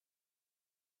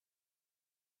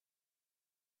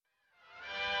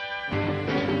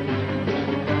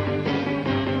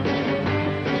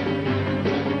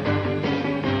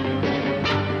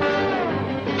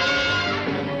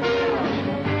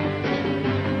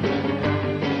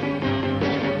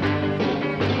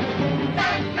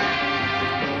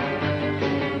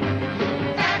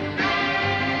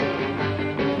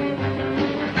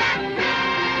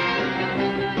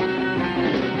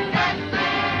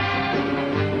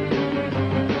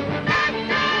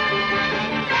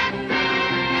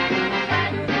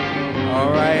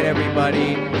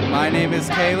everybody. My name is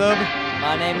Caleb.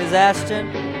 My name is Ashton.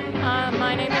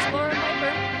 My name is Laura Piper.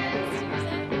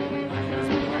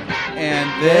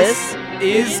 And this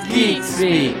is Geek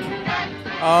Speak.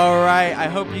 All right, I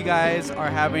hope you guys are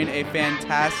having a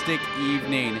fantastic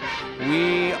evening.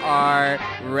 We are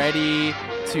ready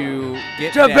to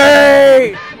get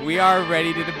debate. We are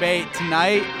ready to debate.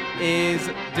 Tonight is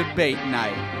debate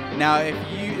night. Now, if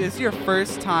this is your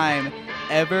first time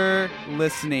ever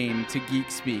listening to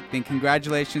Geek Speak, then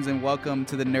congratulations and welcome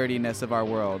to the nerdiness of our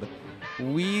world.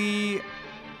 We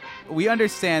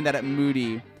understand that at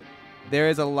Moody, there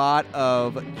is a lot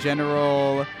of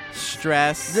general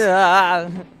stress,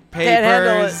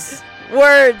 papers,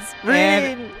 words,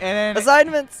 reading, and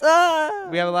assignments.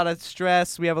 We have a lot of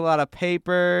stress. We have a lot of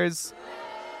papers.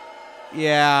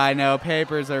 Yeah, I know.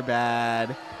 Papers are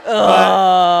bad.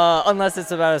 Unless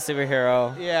it's about a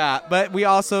superhero. Yeah, but we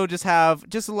also just have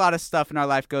a lot of stuff in our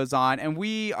life goes on, and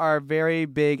we are very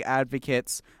big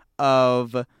advocates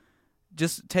of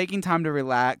just taking time to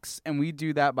relax, and we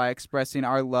do that by expressing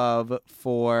our love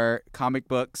for comic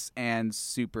books and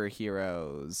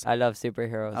superheroes. I love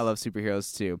superheroes. I love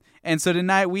superheroes too. And so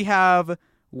tonight we have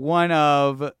one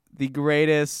of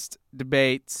the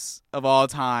debates of all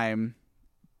time.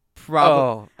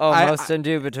 Most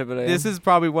indubitably. This is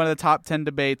probably one of the top 10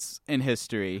 debates in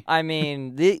history. I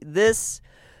mean, this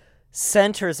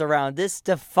centers around, this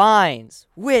defines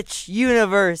which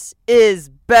universe is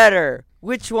better,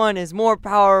 which one is more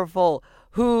powerful,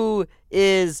 who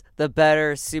is the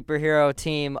better superhero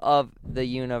team of the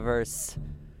universe.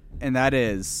 And that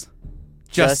is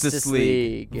Justice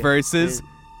League versus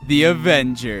the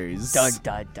Avengers. Dun,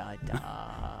 dun, dun, dun.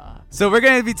 So we're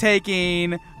going to be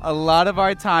taking a lot of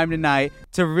our time tonight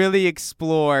to really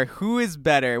explore who is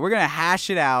better. We're going to hash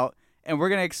it out, and we're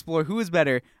going to explore who is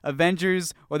better,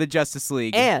 Avengers or the Justice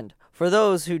League. And for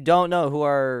those who don't know, who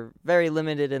are very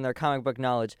limited in their comic book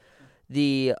knowledge,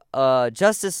 the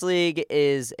Justice League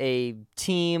is a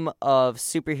team of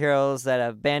superheroes that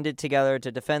have banded together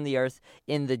to defend the Earth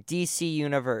in the DC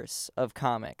universe of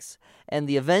comics. And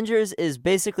the Avengers is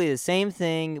basically the same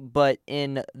thing, but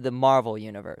in the Marvel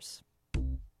universe.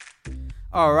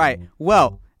 All right.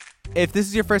 Well, if this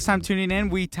is your first time tuning in,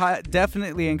 we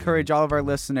definitely encourage all of our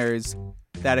listeners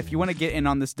that if you want to get in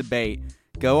on this debate,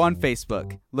 go on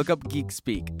Facebook, look up Geek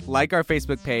Speak, like our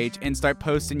Facebook page, and start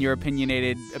posting your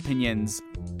opinionated opinions.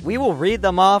 We will read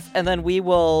them off, and then we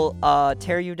will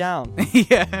tear you down.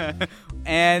 Yeah.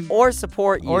 Or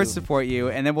support you.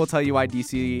 And then we'll tell you why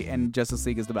DC and Justice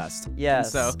League is the best.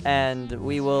 Yes, and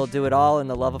we will do it all in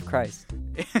the love of Christ.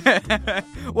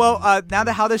 Well, now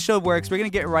that how this show works, we're going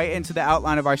to get right into the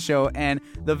outline of our show, and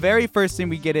the very first thing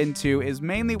we get into is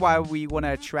mainly why we want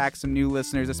to attract some new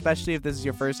listeners, especially if this is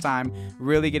your first time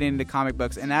really getting into comic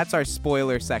books, and that's our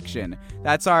spoiler section.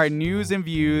 That's our news and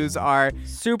views, our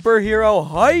superhero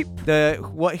hype,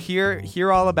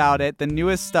 hear all about it, the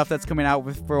newest stuff that's coming out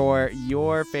for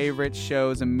your favorite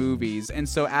shows and movies. And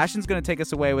so Ashton's going to take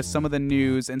us away with some of the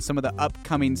news and some of the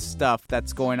upcoming stuff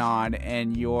that's going on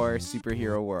in your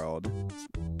superhero world.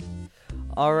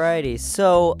 Alrighty,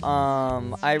 so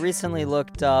I recently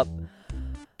looked up.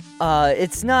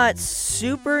 It's not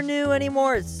super new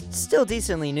anymore. It's still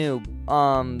decently new.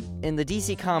 In the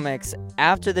DC Comics,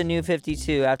 after the New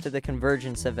 52, after the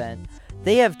Convergence event,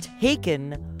 they have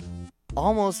taken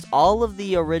almost all of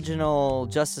the original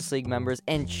Justice League members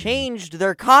and changed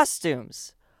their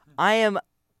costumes. I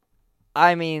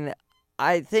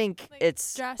think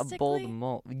it's a bold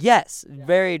move. Yes,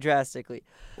 very drastically.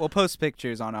 We'll post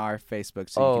pictures on our Facebook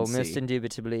so you can see. Most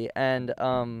indubitably. And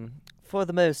for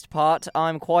the most part,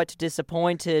 I'm quite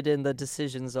disappointed in the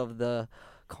decisions of the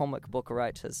comic book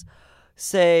writers.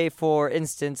 Say, for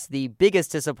instance, the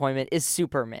biggest disappointment is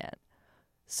Superman.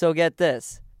 So get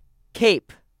this.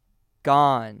 Cape,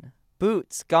 gone.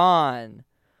 Boots, gone.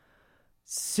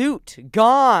 Suit,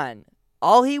 gone.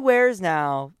 All he wears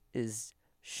now is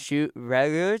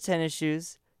regular tennis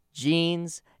shoes,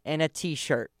 jeans, and a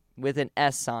t-shirt with an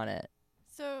S on it.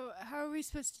 So how are we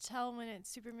supposed to tell when it's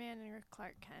Superman or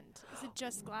Clark Kent? Is it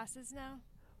just glasses now?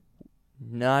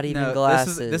 Not even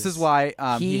glasses. This is why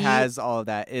he has all of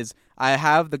that. I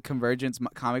have the Convergence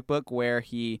comic book where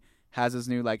he has his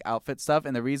new outfit stuff,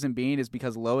 and the reason being is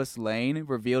because Lois Lane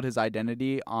revealed his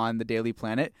identity on the Daily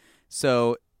Planet.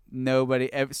 So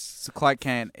Clark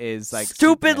Kent is stupid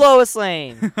Superman. Lois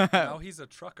Lane. Now he's a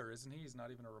trucker, isn't he? He's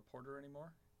not even a reporter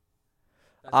anymore.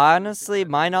 Honestly,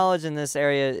 my knowledge in this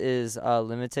area is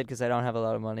limited because I don't have a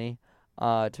lot of money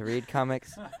to read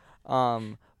comics.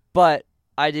 But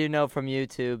I do know from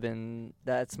YouTube, and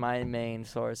that's my main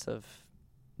source of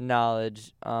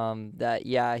knowledge, that,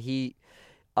 yeah, he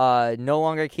no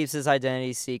longer keeps his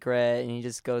identity secret, and he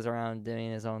just goes around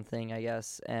doing his own thing, I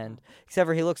guess. And except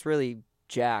for he looks really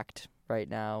jacked right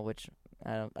now, which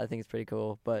I think it's pretty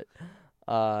cool. But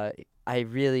I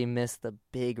really miss the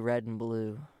big red and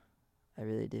blue. I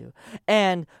really do.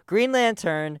 And Green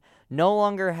Lantern no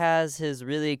longer has his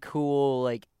really cool,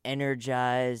 like,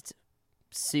 energized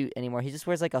suit anymore. He just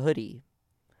wears, like, a hoodie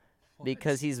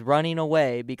because he's running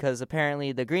away because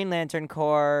apparently the Green Lantern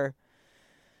Corps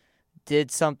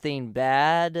did something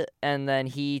bad, and then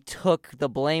he took the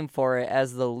blame for it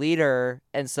as the leader,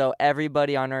 and so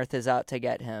everybody on Earth is out to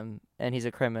get him, and he's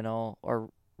a criminal, or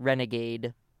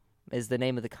renegade is the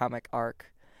name of the comic arc.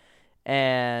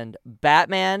 And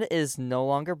Batman is no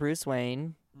longer Bruce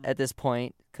Wayne at this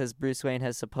point because Bruce Wayne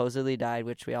has supposedly died,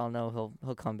 which we all know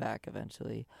he'll come back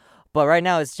eventually. But right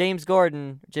now it's Jim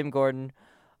Gordon,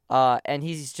 and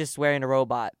he's just wearing a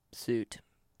robot suit,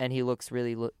 and he looks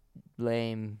really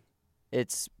lame.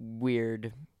 It's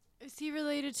weird. Is he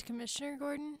related to Commissioner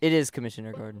Gordon? It is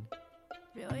Commissioner Gordon.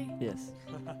 Really? Yes.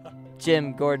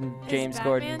 Jim Gordon, James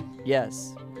Gordon. Batman?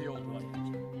 Yes. The old one.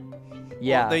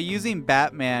 Yeah. Well, they're using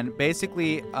Batman.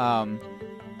 Basically,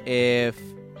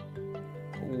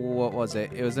 what was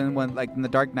it? It was in in the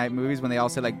Dark Knight movies when they all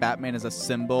said like Batman is a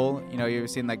symbol. You know, you ever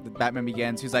seen like the Batman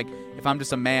Begins? Who's like, if I'm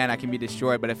just a man, I can be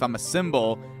destroyed, but if I'm a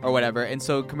symbol or whatever. And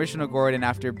so Commissioner Gordon,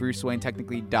 after Bruce Wayne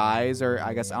technically dies, or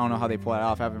I guess I don't know how they pull it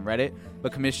off. I haven't read it,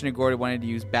 but Commissioner Gordon wanted to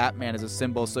use Batman as a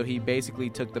symbol, so he basically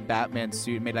took the Batman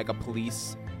suit and made like a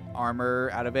police armor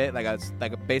out of it,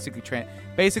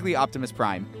 basically Optimus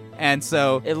Prime. And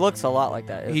so it looks a lot like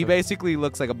that. he basically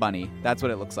looks like a bunny. That's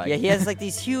what it looks like. Yeah, he has like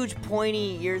these huge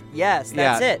pointy ears. Yes,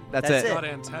 that's it. That's it. Got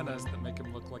antennas that make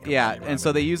him look like a yeah, bunny and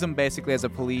so they use him basically as a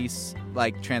police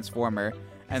like transformer.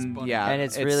 And funny. yeah, and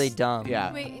it's really dumb.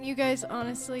 Yeah. Wait, and you guys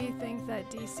honestly think that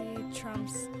DC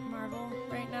trumps Marvel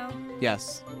right now?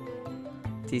 Yes.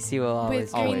 DC will always.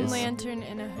 With Green always. Lantern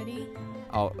in a hoodie?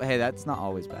 Oh, hey, that's not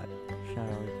always bad. Not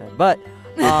always bad. But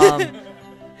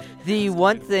the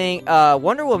one thing,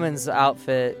 Wonder Woman's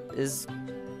outfit is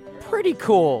pretty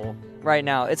cool right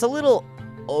now. It's a little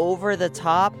over the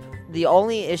top. The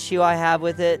only issue I have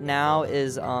with it now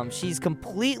is she's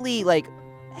completely like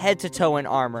head to toe in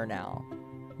armor now.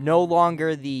 No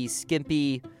longer the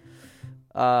skimpy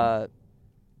swimsuit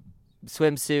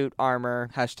armor.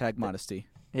 Hashtag modesty.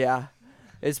 Yeah.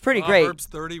 It's pretty great. Proverbs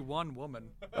 31 woman.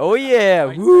 Oh yeah,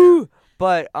 Right woo!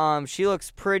 But she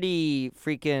looks pretty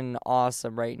freaking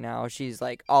awesome right now. She's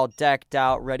like all decked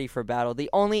out, ready for battle. The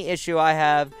only issue I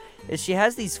have is she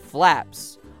has these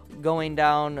flaps going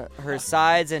down her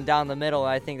sides and down the middle.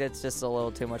 I think that's just a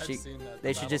little too much. I've seen that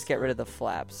They should just battle get rid of the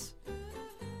flaps.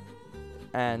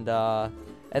 And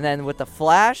then with the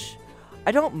Flash,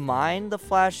 I don't mind the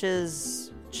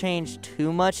Flash's change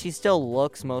too much. He still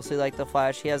looks mostly like the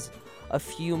Flash. He has a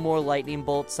few more lightning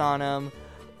bolts on him,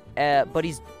 but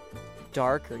he's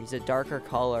darker. He's a darker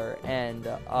color, and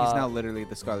He's now literally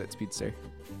the Scarlet Speedster.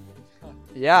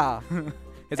 yeah.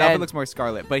 His outfit looks more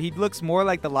scarlet, but he looks more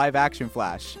like the live-action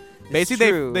Flash. Basically,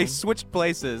 true. they switched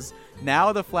places.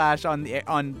 Now the Flash on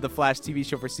the Flash TV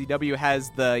show for CW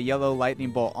has the yellow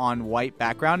lightning bolt on white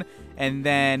background, and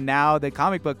then now the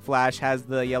comic book Flash has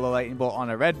the yellow lightning bolt on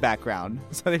a red background.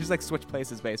 So they just like switch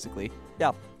places basically.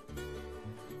 Yeah.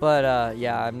 But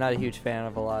yeah, I'm not a huge fan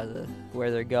of a lot of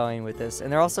where they're going with this,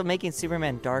 and they're also making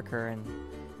Superman darker, and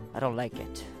I don't like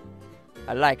it.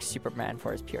 I like Superman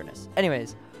for his pureness.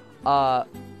 Anyways,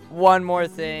 one more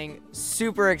thing.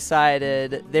 Super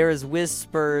excited. There is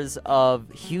whispers of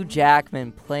Hugh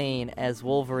Jackman playing as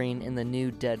Wolverine in the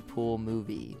new Deadpool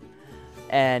movie.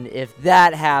 And if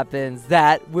that happens,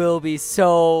 that will be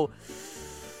so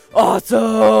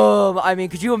awesome. I mean,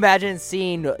 could you imagine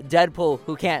seeing Deadpool,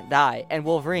 who can't die, and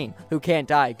Wolverine, who can't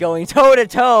die, going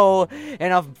toe-to-toe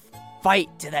in a fight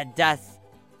to the death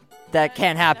that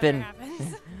can't happen?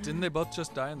 Didn't they both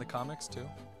just die in the comics too?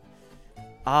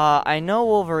 I know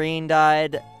Wolverine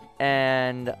died,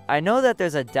 and I know that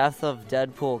there's a Death of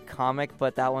Deadpool comic,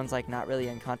 but that one's like not really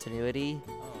in continuity.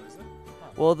 Oh, is it? Huh.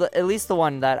 Well, at least the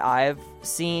one that I've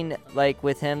seen, like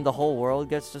with him, the whole world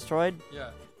gets destroyed.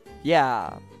 Yeah.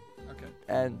 Yeah, Okay.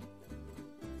 and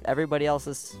everybody else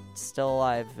is still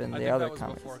alive in I the think other that was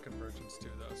comics. before Convergence too,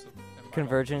 though. So and Marvel.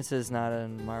 Convergence is not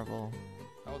in Marvel.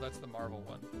 Oh, that's the Marvel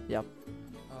one. Yep.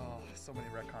 Oh, so many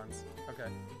retcons. Okay.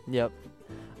 Yep.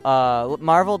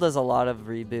 Marvel does a lot of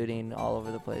rebooting all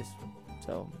over the place.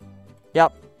 So,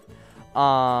 yep.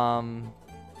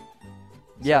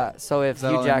 Yeah. So if is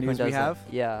that all Hugh the Jackman news we does that, have?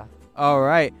 yeah. All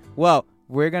right. Well,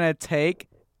 we're gonna take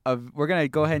we're gonna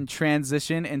go ahead and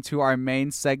transition into our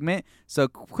main segment. So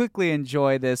quickly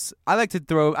enjoy this. I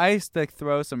used to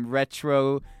throw some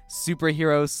retro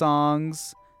superhero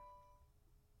songs.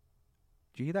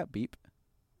 Did you hear that beep?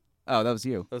 Oh, that was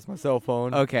you. That's my cell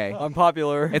phone. Okay. I'm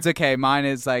popular. It's okay. Mine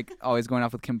is like always going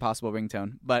off with Kim Possible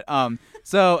ringtone. But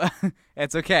so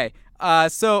it's okay.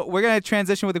 So we're gonna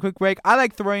transition with a quick break. I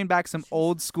like throwing back some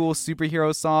old school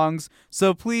superhero songs.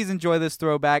 So please enjoy this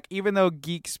throwback. Even though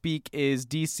Geek Speak is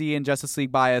DC and Justice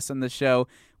League bias in the show,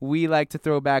 we like to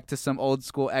throw back to some old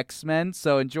school X-Men.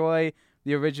 So enjoy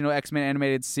the original X-Men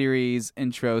animated series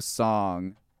intro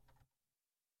song.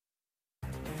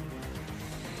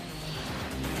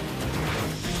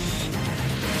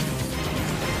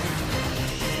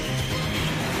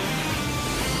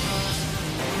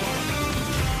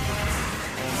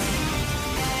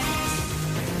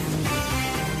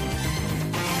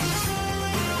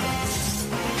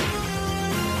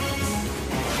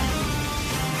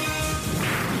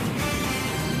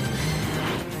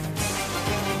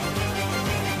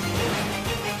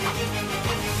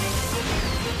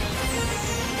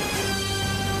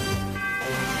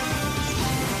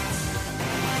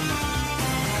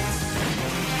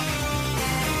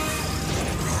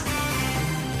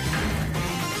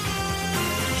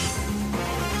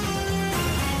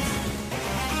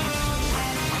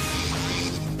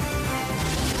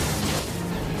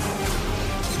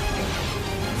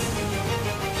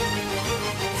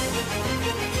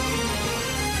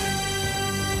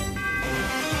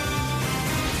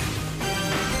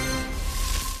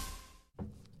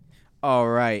 All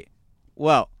right.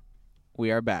 Well,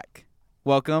 we are back.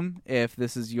 Welcome. If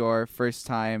this is your first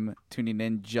time tuning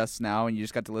in just now and you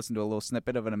just got to listen to a little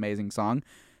snippet of an amazing song.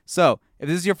 So, if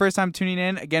this is your first time tuning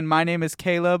in, again, my name is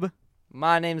Caleb.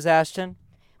 My name's Ashton.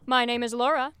 My name is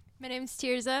Laura. My name's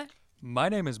Tirza. My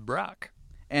name is Brock.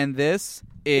 And this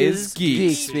is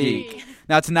Geek Speak.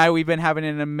 Now, tonight we've been having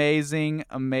an amazing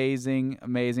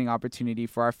opportunity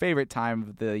for our favorite time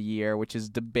of the year, which is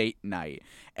debate night.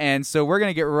 And so we're going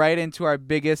to get right into our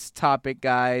biggest topic,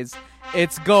 guys.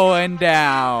 It's going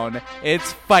down.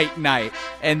 It's fight night.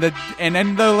 And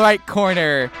in the right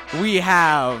corner, we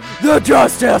have The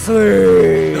Justice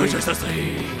League! the Justice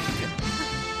League.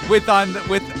 With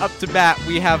up to bat,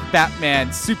 we have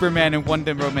Batman, Superman, and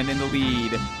Wonder Woman in the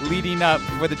lead, leading up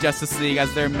for the Justice League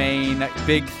as their main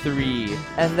big three.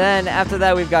 And then after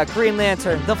that, we've got Green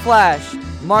Lantern, The Flash,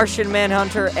 Martian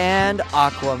Manhunter, and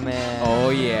Aquaman. Oh,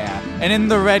 yeah. And in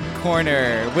the red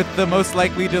corner, with the most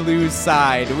likely to lose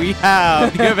side, we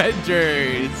have the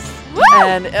Avengers.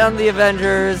 And on the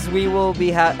Avengers, we will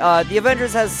be the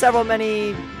Avengers has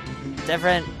many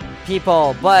different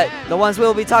people, but the ones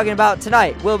we'll be talking about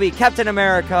tonight will be Captain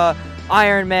America,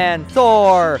 Iron Man,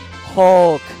 Thor,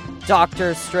 Hulk,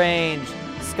 Doctor Strange,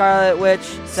 Scarlet Witch,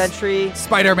 Sentry,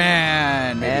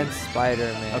 Spider-Man. and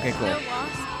Spider-Man. Okay, cool. No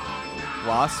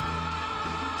Wasp.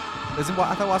 Wasp?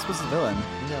 I thought Wasp was the villain.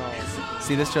 No.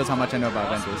 See, this shows how much I know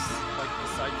about Wasp Avengers. was like the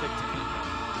sidekick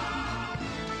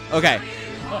to Okay.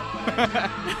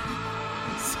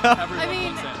 So, Everyone I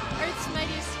mean, loves Ant-Man. Earth's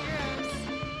mightiest heroes.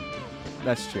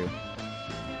 that's true.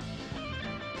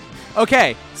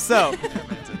 Okay, so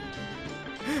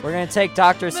We're gonna take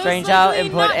Doctor Most Strange out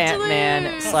and likely put not to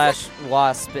Ant-Man lose. /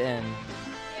 Wasp in.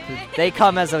 They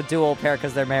come as a dual pair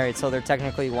because they're married, so they're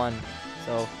technically one.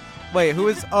 So wait, who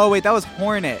is? Oh, wait, that was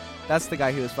Hornet. That's the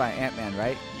guy who was fighting Ant-Man,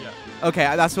 right? Yeah. Okay,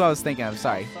 that's what I was thinking. I'm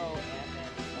sorry.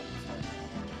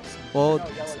 Well,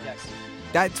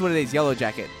 that's what it is. Yellow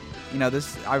Jacket. You know,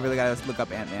 this. I really gotta look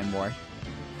up Ant-Man more.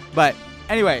 But,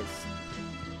 anyways,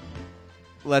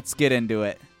 let's get into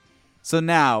it. So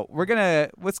now we're gonna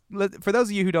for those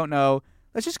of you who don't know,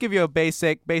 let's just give you a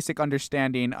basic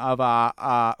understanding of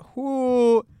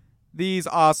who these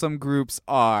awesome groups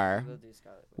are.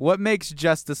 What makes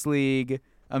Justice League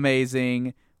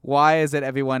amazing? Why is it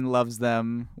everyone loves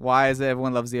them? Why is it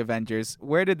everyone loves the Avengers?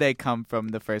 Where did they come from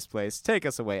in the first place? Take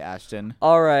us away, Ashton.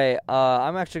 All right,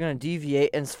 I'm actually going to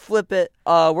deviate and flip it.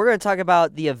 We're going to talk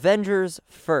about the Avengers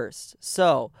first.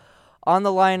 So, on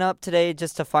the lineup today,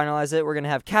 just to finalize it, we're going to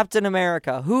have Captain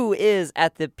America, who is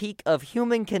at the peak of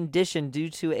human condition due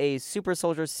to a super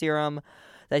soldier serum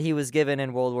that he was given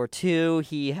in World War II.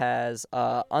 He has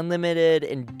unlimited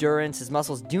endurance. His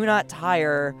muscles do not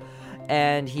tire,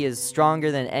 and he is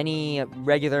stronger than any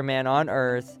regular man on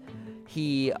Earth.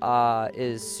 He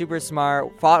is super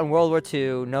smart, fought in World War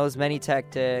II, knows many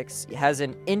tactics, has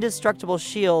an indestructible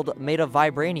shield made of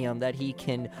vibranium that he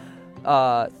can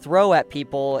throw at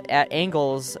people at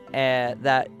angles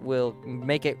that will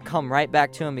make it come right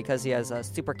back to him because he has a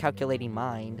super calculating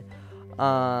mind.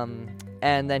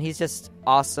 And then he's just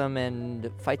awesome and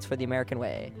fights for the American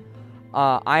way.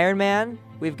 Iron Man,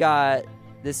 we've got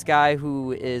this guy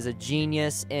who is a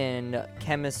genius in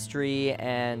chemistry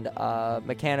and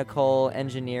mechanical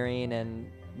engineering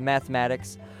and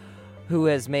mathematics, who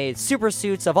has made super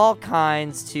suits of all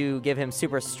kinds to give him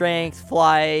super strength,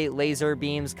 fly, laser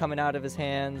beams coming out of his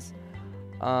hands.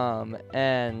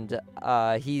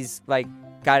 He's like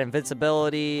got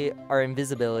invisibility, not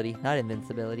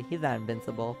invincibility. He's not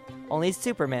invincible. Only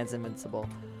Superman's invincible.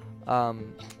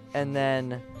 And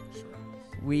then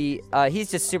he's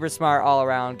just super smart all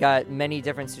around. Got many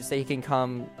different suits that he can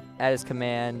come at his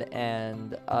command,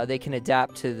 and they can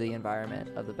adapt to the environment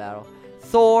of the battle.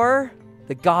 Thor,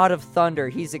 the god of thunder.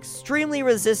 He's extremely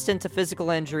resistant to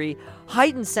physical injury,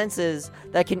 heightened senses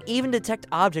that can even detect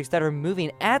objects that are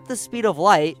moving at the speed of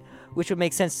light, which would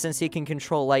make sense since he can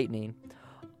control lightning.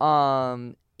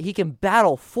 He can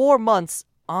battle 4 months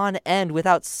on end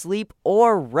without sleep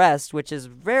or rest, which is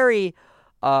very,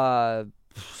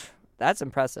 that's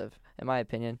impressive, in my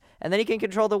opinion. And then he can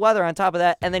control the weather on top of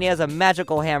that, and then he has a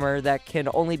magical hammer that can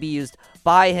only be used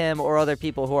by him or other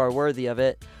people who are worthy of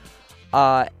it.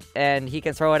 And he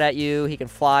can throw it at you, he can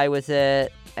fly with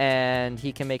it, and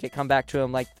he can make it come back to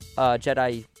him like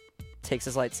Jedi takes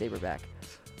his lightsaber back,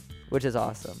 which is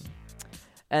awesome.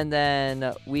 And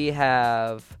then we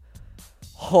have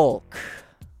Hulk.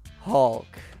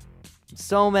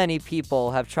 So many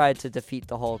people have tried to defeat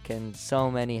the Hulk, and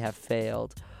so many have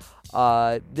failed.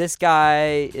 This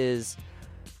guy is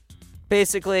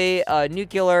basically a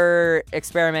nuclear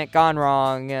experiment gone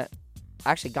wrong.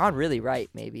 Actually, gone really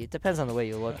right, maybe. It depends on the way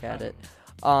you look at it.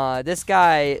 This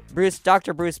guy,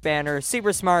 Dr. Bruce Banner,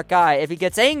 super smart guy. If he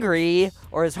gets angry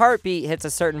or his heartbeat hits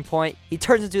a certain point, he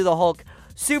turns into the Hulk.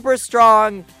 Super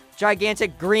strong,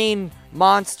 gigantic green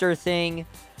monster thing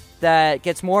that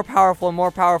gets more powerful and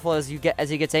more powerful as he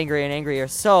gets angrier and angrier.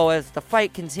 So as the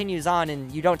fight continues on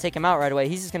and you don't take him out right away,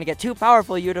 he's just going to get too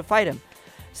powerful for you to fight him.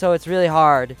 So it's really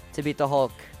hard to beat the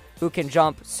Hulk, who can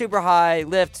jump super high,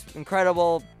 lift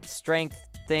incredible strength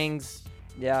things.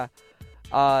 Yeah.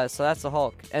 So that's the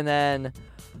Hulk. And then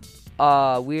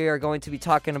we are going to be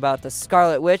talking about the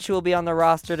Scarlet Witch, who will be on the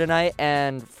roster tonight.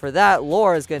 And for that,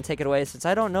 Laura is going to take it away, since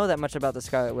I don't know that much about the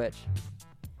Scarlet Witch.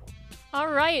 All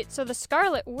right, so the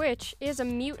Scarlet Witch is a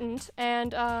mutant,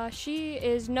 and she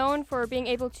is known for being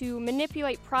able to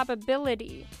manipulate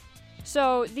probability.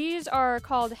 So these are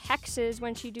called hexes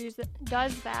when she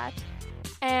does that,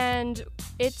 and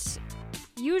it's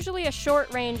usually a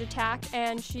short-range attack,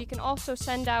 and she can also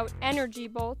send out energy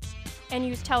bolts and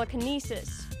use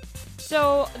telekinesis.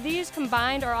 So these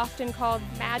combined are often called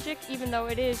magic, even though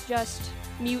it is just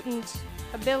mutant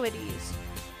abilities.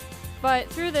 But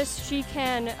through this, she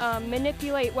can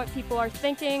manipulate what people are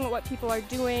thinking, what people are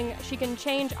doing. She can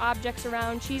change objects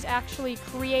around. She's actually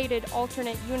created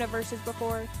alternate universes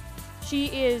before. She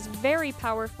is very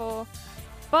powerful,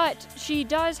 but she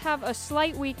does have a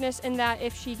slight weakness in that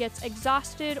if she gets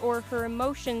exhausted or her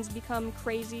emotions become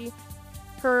crazy,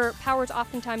 her powers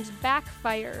oftentimes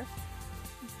backfire.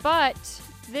 But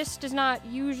this does not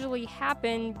usually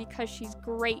happen because she's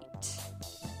great.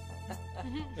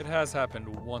 It has happened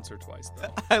once or twice,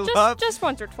 though. Just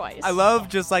once or twice. I love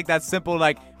just like that simple,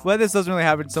 like, well, this doesn't really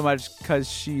happen so much because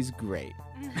she's great.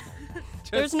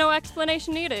 There's no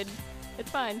explanation needed.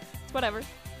 It's fine. It's whatever.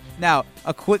 Now,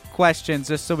 a quick question,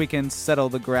 just so we can settle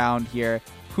the ground here.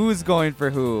 Who's going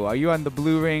for who? Are you on the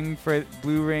blue ring for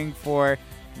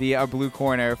the blue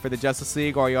corner for the Justice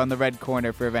League, or are you on the red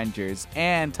corner for Avengers?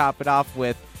 And top it off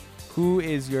with, who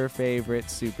is your favorite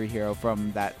superhero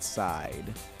from that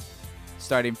side?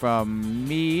 Starting from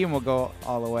me, and we'll go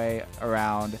all the way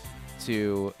around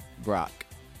to Brock.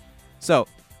 So,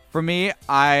 for me,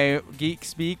 Geek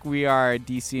Speak, we are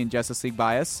DC and Justice League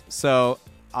bias. So,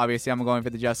 obviously, I'm going for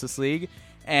the Justice League.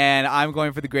 And I'm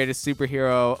going for the greatest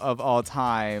superhero of all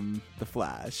time, the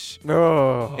Flash.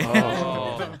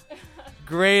 Oh.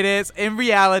 Greatest. In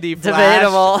reality,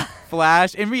 Debatable.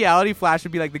 Flash. In reality, Flash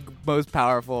would be like the most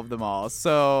powerful of them all.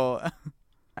 So...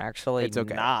 Actually, it's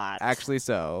okay. not. Actually,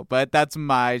 so. But that's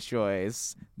my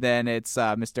choice. Then it's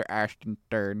Mr. Ashton's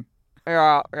turn.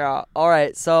 Yeah. All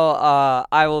right. So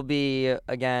I will be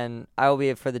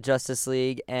for the Justice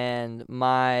League, and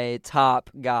my top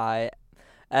guy,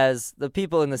 as the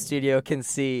people in the studio can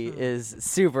see, is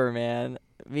Superman.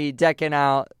 Me decking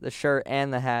out the shirt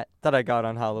and the hat that I got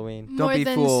on Halloween. Don't More be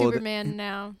than fooled. Superman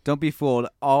now. Don't be fooled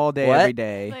all day, What? every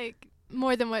day. Like,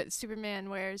 more than what Superman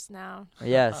wears now.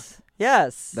 Yes.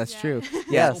 That's Yeah. true. Yes.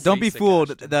 Yeah, don't be Basic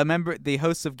fooled. Ashton. The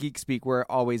hosts of Geek Speak, we're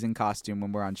always in costume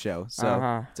when we're on show, so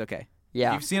Uh-huh. it's okay. Yeah.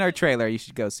 If you've seen our trailer, you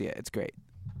should go see it. It's great.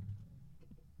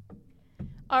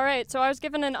 All right, so I was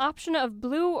given an option of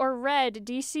blue or red,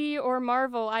 DC or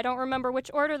Marvel. I don't remember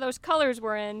which order those colors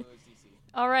were in.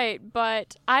 All right,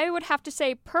 but I would have to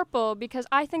say purple because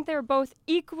I think they're both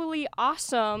equally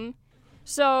awesome.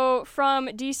 So from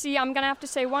DC, I'm going to have to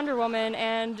say Wonder Woman,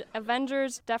 and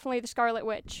Avengers, definitely the Scarlet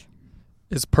Witch.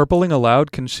 Is purpling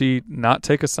allowed? Can she not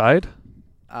take a side?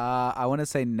 I want to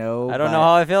say no. I don't know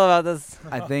how I feel about this.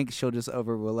 I think she'll just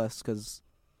overrule us because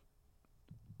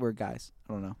we're guys.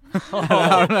 I don't know.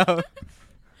 I don't know.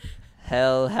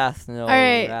 Hell hath no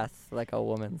right. wrath like a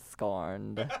woman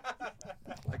scorned.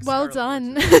 Well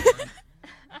done.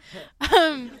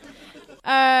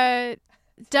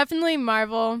 Definitely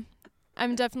Marvel.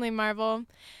 I'm definitely Marvel.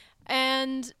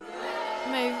 And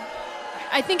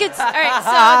I think it's... All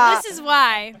right, so this is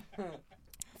why.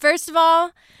 First of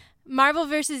all, Marvel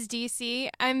versus DC,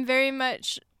 I'm very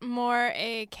much more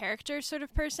a character sort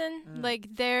of person.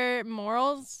 Like, their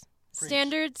morals,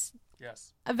 standards...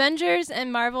 Yes. Avengers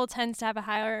and Marvel tends to have a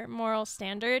higher moral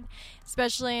standard,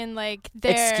 especially in like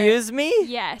their... Excuse me?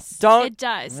 Yes, Don't... it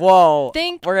does. Whoa.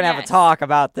 We're going to have a talk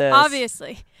about this.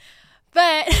 Obviously.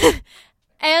 But...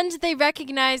 And they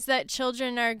recognize that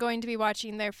children are going to be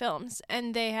watching their films,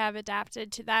 and they have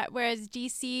adapted to that, whereas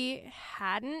DC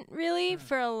hadn't really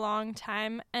for a long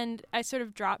time, and I sort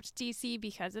of dropped DC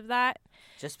because of that.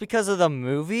 Just because of the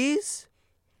movies?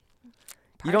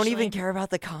 You don't even Partially. care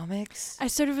about the comics? I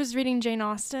sort of was reading Jane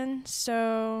Austen,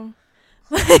 so...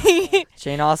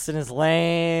 Jane Austen is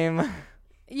lame.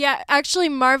 Yeah, actually,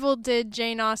 Marvel did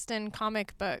Jane Austen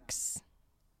comic books.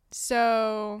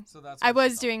 So that's I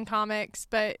was doing comics,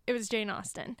 but it was Jane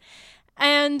Austen.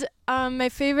 And my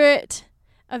favorite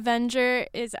Avenger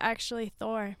is actually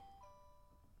Thor.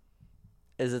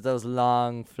 Is it those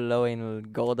long, flowing,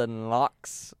 golden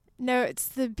locks? No, it's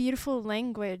the beautiful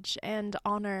language and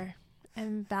honor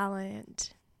and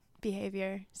valiant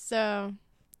behavior. So,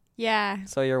 yeah.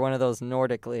 So you're one of those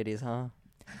Nordic ladies, huh?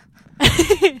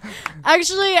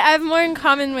 Actually, I have more in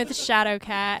common with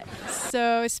Shadowcat.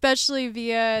 So, especially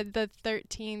via the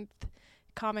 13th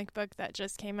comic book that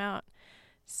just came out.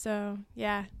 So,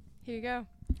 yeah. Here you go.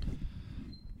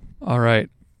 All right.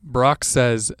 Brock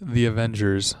says the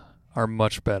Avengers are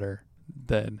much better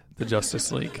than the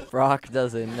Justice League. Brock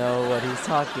doesn't know what he's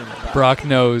talking about. Brock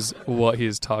knows what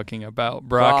he's talking about.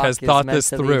 Brock has thought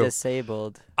this mentally through.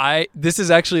 Disabled. This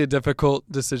is actually a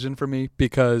difficult decision for me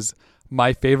because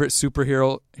my favorite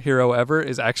superhero ever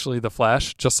is actually the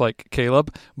Flash, just like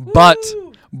Caleb. But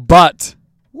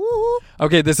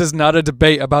okay, this is not a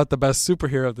debate about the best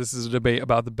superhero. This is a debate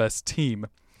about the best team.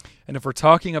 And if we're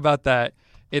talking about that,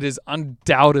 it is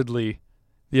undoubtedly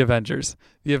the Avengers.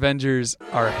 The Avengers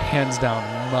are hands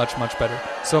down much, much better.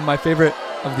 So my favorite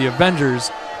of the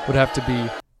Avengers would have to be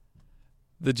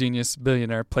the genius,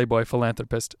 billionaire, playboy,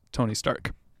 philanthropist, Tony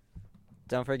Stark.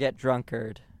 Don't forget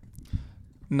Drunkard.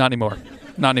 Not anymore.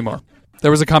 Not anymore. There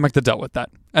was a comic that dealt with that.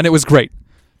 And it was great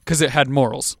because it had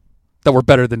morals that were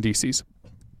better than DC's.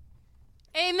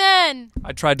 Amen.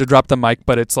 I tried to drop the mic,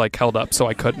 but it's like held up, so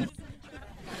I couldn't.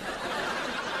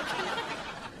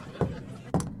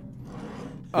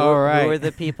 All right. Who are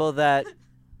the people that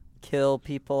kill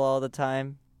people all the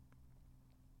time?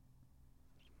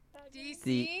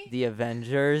 The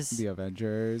Avengers. The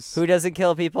Avengers. Who doesn't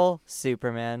kill people?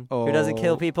 Superman. Oh. Who doesn't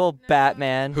kill people?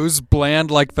 Batman. Who's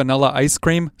bland like vanilla ice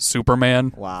cream?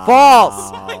 Superman. Wow. False!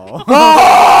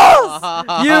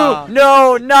 False! You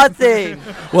know nothing.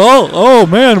 Well, oh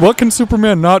man, what can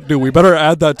Superman not do? We better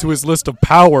add that to his list of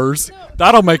powers.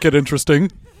 That'll make it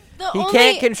interesting. He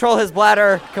can't control his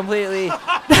bladder completely.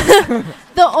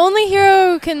 The only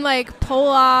hero who can like pull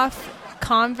off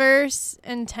Converse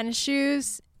and tennis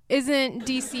shoes isn't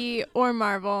DC or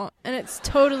Marvel, and it's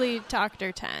totally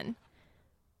Dr. 10.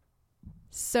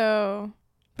 So,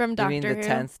 from Doctor You mean the Who.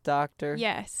 10th Doctor?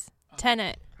 Yes,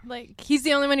 Tenet. Like, he's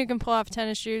the only one who can pull off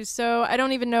tennis shoes, so I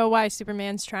don't even know why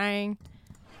Superman's trying.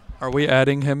 Are we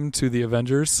adding him to the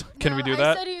Avengers? Can we do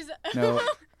that? I said he's No.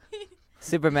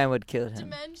 Superman would kill him.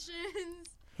 dimensions.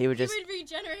 He would just... He would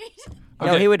regenerate. No,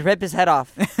 Okay. he would rip his head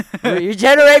off.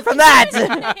 Regenerate from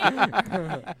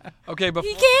that! Okay,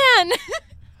 He can.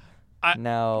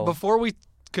 No. before we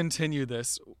continue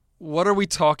this, what are we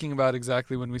talking about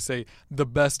exactly when we say the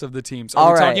best of the teams? Are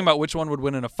All we right. talking about which one would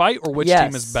win in a fight or which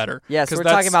team is better? Yes, 'Cause we're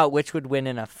that's talking about which would win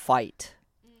in a fight.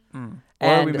 Or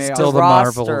And we may still also- the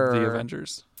Marvel, roster- the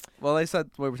Avengers. Well, I said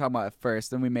what we're talking about at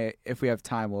first. Then we may, if we have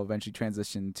time, we'll eventually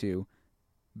transition to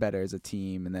better as a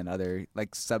team, and then other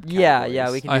like subcategories.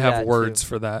 Yeah, we can do I have that, words too.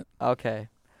 for that. Okay.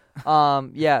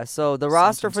 Yeah, so the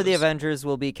roster for the Sentences. Avengers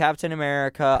will be Captain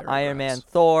America, Iron Man,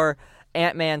 Paragraphs. Thor,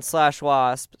 Ant-Man /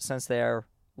 Wasp, since they are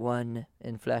one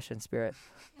in flesh and spirit.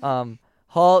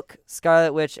 Hulk,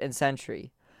 Scarlet Witch, and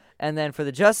Sentry. And then for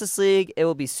the Justice League, it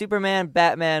will be Superman,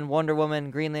 Batman, Wonder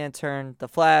Woman, Green Lantern, The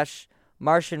Flash,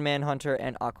 Martian Manhunter,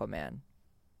 and Aquaman.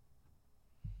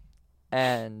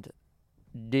 And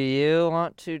do you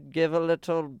want to give a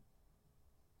little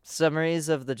summaries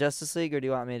of the Justice League, or do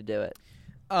you want me to do it?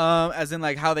 As in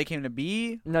like how they came to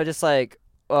be. No, just like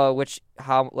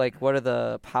what are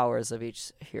the powers of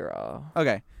each hero?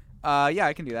 Okay. Yeah,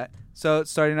 I can do that. So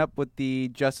starting up with the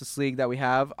Justice League that we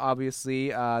have, obviously,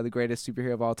 the greatest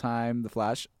superhero of all time, the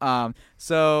Flash. Yeah.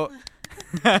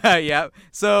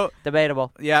 So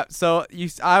Debatable. yeah. So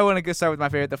I want to go start with my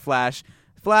favorite, the Flash.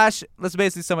 Flash. Let's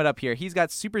basically sum it up here. He's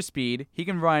got super speed. He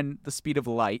can run the speed of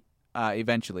light.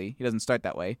 Eventually, he doesn't start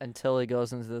that way. Until he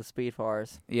goes into the Speed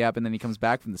Force. Yep, and then he comes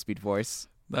back from the Speed Force.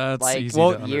 That's Like, easy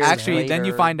Well, to years understand. actually, then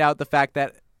you later. find out the fact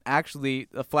that actually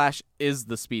the Flash is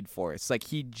the Speed Force. Like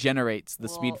he generates the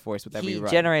Speed Force with every He run.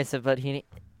 generates it, but he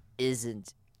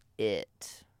isn't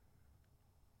it.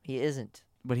 He isn't.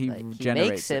 But he Like, he generates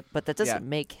makes it, but that doesn't Yeah.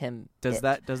 make him. Doesn't it.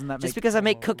 that Just make because I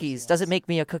make cookies doesn't make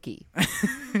me a cookie.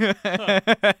 Because you ate a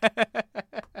cookie?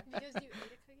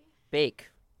 Bake,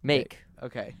 make.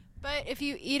 Okay. But if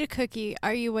you eat a cookie,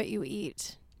 are you what you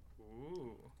eat?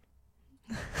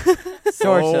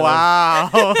 Sort Oh of.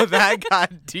 wow, that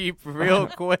got deep real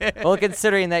quick. Well,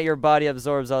 considering that your body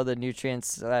absorbs all the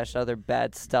nutrients / other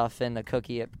bad stuff in the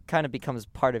cookie, it kind of becomes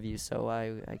part of you. So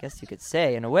I guess you could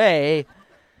say, in a way,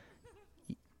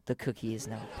 the cookie is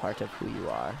now part of who you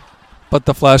are. But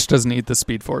the Flash doesn't eat the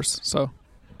Speed Force, so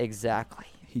Exactly.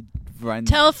 He runs.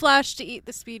 Tell Flash to eat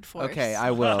the Speed Force. Okay,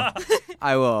 I will.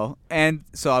 I will. And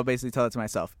so I'll basically tell it to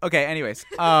myself. Okay, anyways.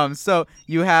 So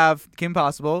you have Kim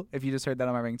Possible, if you just heard that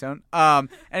on my ringtone.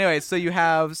 Anyways, so you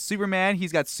have Superman.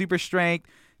 He's got super strength.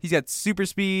 He's got super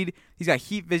speed. He's got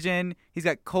heat vision. He's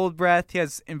got cold breath. He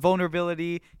has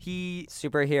invulnerability.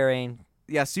 Super hearing.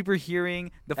 Yeah, super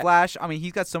hearing. The Flash, I mean,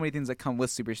 he's got so many things that come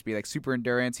with super speed, like super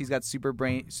endurance. He's got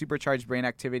supercharged brain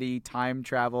activity, time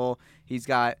travel. He's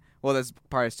got, well, that's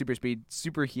part of super speed,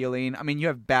 super healing. I mean, you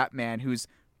have Batman, who's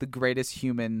the greatest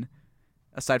human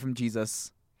aside from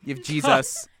Jesus. You have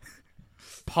Jesus,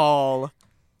 Paul,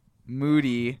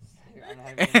 Moody,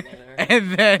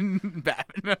 and then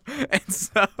Batman. And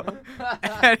so,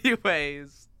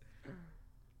 anyways.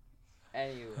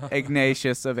 Anyway.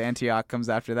 Ignatius of Antioch comes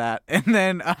after that, and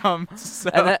then so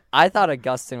And then, I thought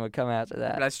Augustine would come after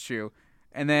that. that's true,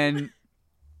 and then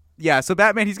yeah, so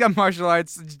Batman, he's got martial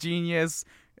arts, genius,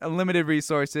 unlimited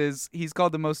resources. He's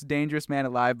called the most dangerous man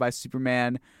alive by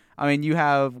Superman. I mean, you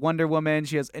have Wonder Woman.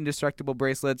 She has indestructible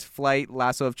bracelets, flight,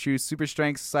 lasso of truth, super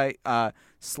strength,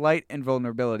 slight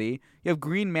invulnerability. You have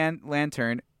Green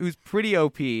Lantern, who's pretty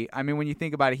OP. I mean, when you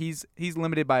think about it, he's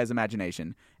limited by his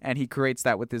imagination, and he creates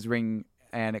that with his ring,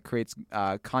 and it creates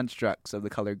constructs of the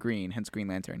color green, hence Green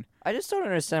Lantern. I just don't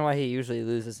understand why he usually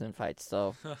loses in fights,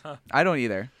 though. I don't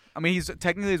either. I mean, he's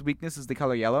technically his weakness is the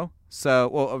color yellow. So,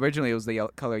 well, originally it was the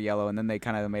color yellow, and then they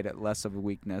kind of made it less of a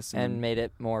weakness. And made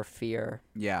it more fear.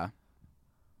 yeah.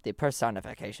 The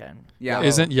personification. Yeah. Yellow.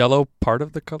 isn't yellow part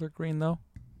of the color green though?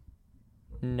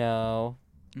 No.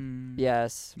 Mm,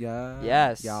 Yes. yeah.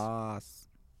 Yes. Yes.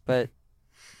 But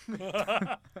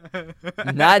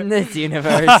not in this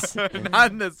universe.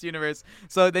 Not in this universe.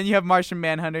 So then you have Martian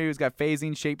Manhunter, who's got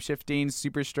phasing, shape-shifting,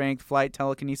 super strength, flight,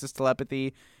 telekinesis,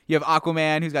 telepathy. You have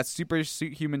Aquaman, who's got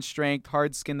superhuman strength,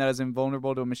 hard skin that is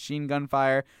invulnerable to a machine gun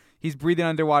fire. He's breathing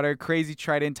underwater, crazy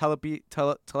trident,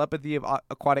 telepathy of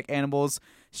aquatic animals,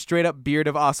 straight up beard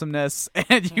of awesomeness.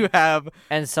 And you have...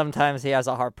 And sometimes he has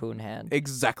a harpoon hand.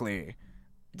 Exactly.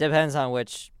 Depends on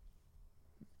which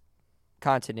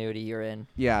continuity you're in.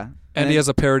 Yeah. And he has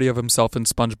a parody of himself in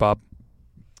SpongeBob.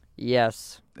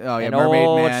 Yes. Oh, yeah, An Mermaid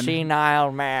old Man.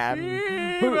 senile man.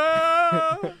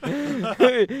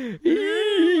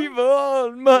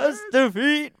 Evil must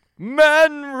defeat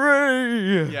Man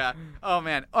Ray. Yeah. Oh,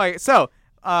 man. All right, so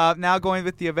now going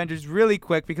with the Avengers really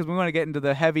quick because we want to get into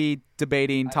the heavy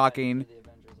debating, talking.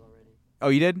 Oh,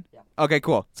 you did? Yeah. Okay,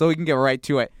 cool. So we can get right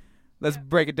to it. Let's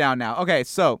break it down now. Okay,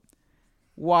 so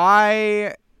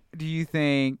why do you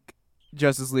think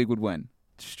Justice League would win?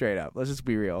 Straight up. Let's just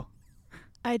be real.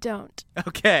 I don't.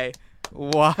 Okay.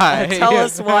 Why? Tell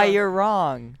us why you're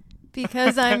wrong.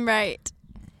 Because I'm right.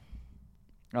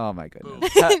 Oh, my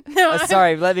goodness. No,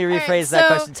 Sorry, let me right, rephrase that so-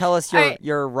 question. Tell us your, alright.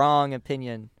 your wrong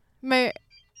opinion.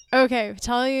 Okay,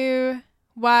 tell you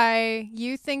why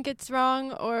you think it's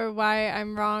wrong or why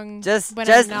I'm wrong. Just when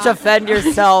I'm not. defend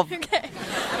yourself. Okay.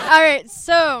 All right.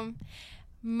 So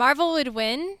Marvel would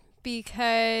win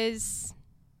because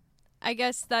I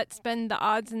guess that's been the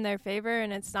odds in their favor,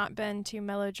 and it's not been too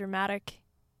melodramatic,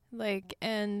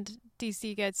 and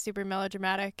DC gets super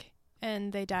melodramatic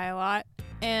and they die a lot,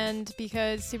 and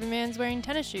because Superman's wearing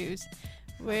tennis shoes,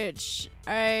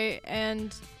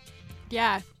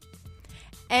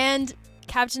 and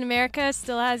Captain America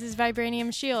still has his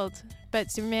vibranium shield,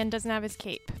 but Superman doesn't have his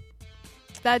cape.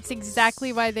 That's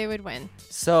exactly why they would win.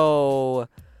 So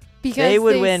Because they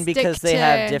would win stick because they to-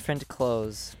 have different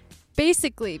clothes.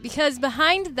 Basically, because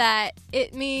behind that,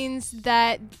 it means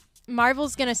that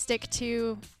Marvel's gonna stick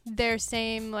to their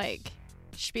same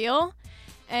spiel,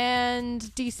 and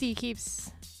DC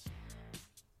keeps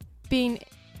being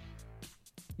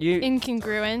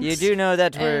incongruent. You do know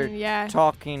that we're and,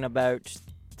 talking about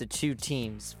the two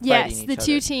teams yes, fighting the each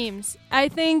two other. teams. I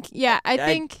think.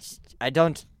 I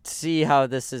don't see how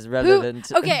this is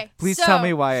relevant. Okay, Please so tell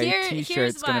me why here- a here's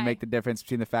T-shirt's going to why. make the difference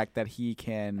between the fact that he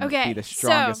can Okay, be the so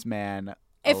strongest man.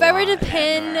 If I were to alive.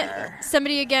 pin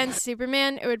somebody against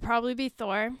Superman, it would probably be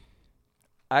Thor,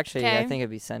 Actually, I Okay. think it'd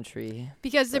be Sentry.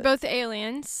 because they're But- both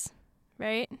aliens,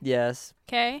 right? Yes.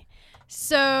 Okay.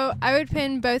 So I would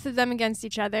pin both of them against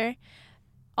each other.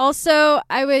 Also,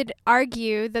 I would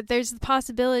argue that there's the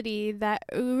possibility that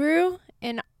Uru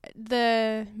in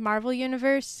the Marvel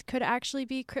universe could actually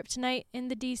be Kryptonite in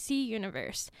the DC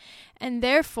universe. And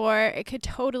therefore, it could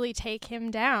totally take him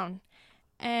down.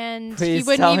 And Please he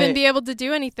wouldn't tell even me- be able to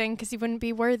do anything because he wouldn't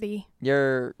be worthy.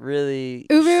 You're really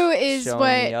Uru is showing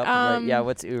what, me up right. Yeah,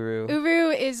 what's Uru?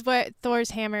 Uru is what Thor's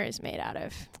hammer is made out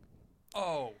of.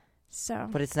 Oh. So,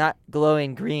 But it's not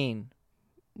glowing green.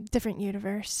 different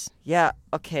universe. Yeah,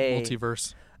 okay.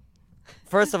 Multiverse.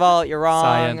 First of all, you're wrong.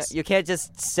 Science. You can't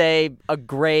just say a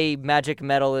gray magic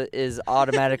metal is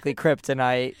automatically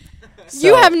kryptonite.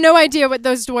 You So- have no idea what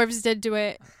those dwarves did to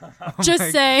it.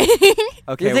 Just saying.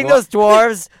 Okay, you think well, those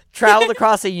dwarves traveled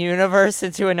across a universe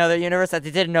into another universe that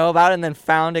they didn't know about and then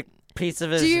found a piece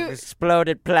of his Do you-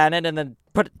 exploded planet and then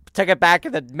took it back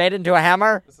and then made it into a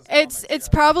hammer? It's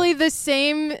probably the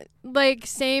same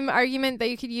argument that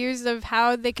you could use of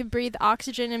how they could breathe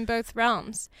oxygen in both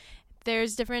realms.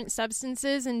 There's different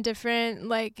substances and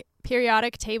different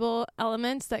periodic table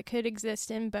elements that could exist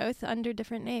in both under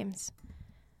different names.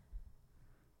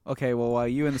 okay, well, while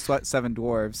you and the Seven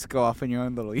Dwarves go off in your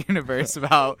own little universe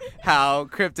about how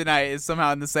Kryptonite is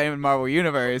somehow in the same Marvel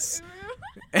universe.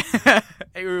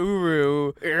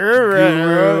 Uru,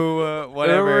 Guru,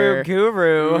 whatever.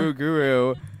 Guru.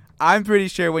 Guru. I'm pretty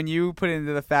sure when you put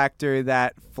into the factor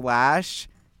that Flash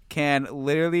can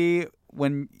literally,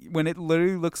 when it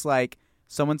literally looks like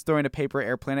someone's throwing a paper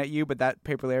airplane at you, but that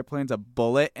paper airplane's a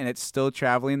bullet and it's still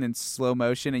traveling in slow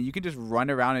motion and you can just run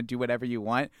around and do whatever you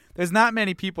want. There's not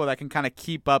many people that can kind of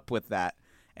keep up with that.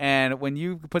 And when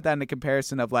you put that in the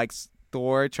comparison of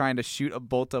Thor trying to shoot a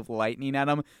bolt of lightning at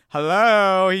him,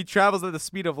 hello, he travels at the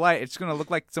speed of light. It's going to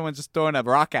look like someone's just throwing a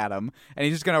rock at him and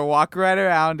he's just going to walk right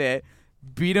around it,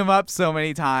 beat him up so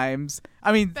many times.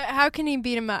 I mean, But how can he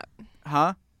beat him up?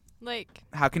 huh?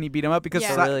 How can he beat him up? Because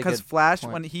Yeah. That's a really good Flash,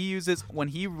 point. when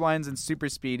he runs in super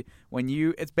speed,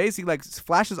 it's basically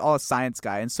Flash is all a science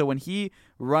guy, and so when he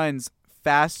runs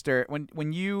faster,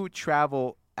 when you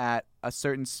travel at a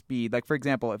certain speed, for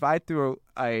example, if I threw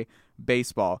a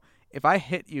baseball, if I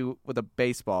hit you with a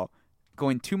baseball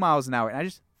going 2 miles an hour, and I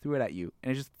just threw it at you,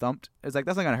 and it just thumped, it's that's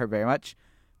not gonna hurt very much.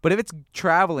 But if it's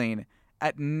traveling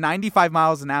at 95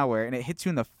 miles an hour and it hits you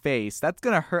in the face, that's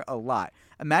going to hurt a lot.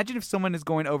 Imagine if someone is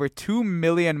going over 2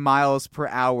 million miles per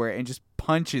hour and just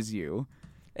punches you.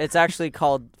 It's actually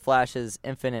called Flash's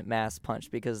infinite mass punch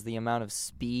because the amount of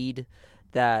speed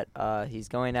that he's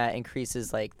going at increases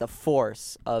the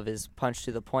force of his punch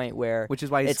to the point where Which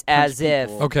is why he's it's as punched if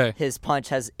people. Okay. his punch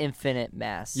has infinite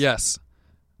mass. Yes.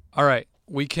 All right.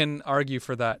 We can argue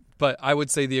for that, but I would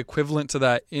say the equivalent to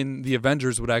that in the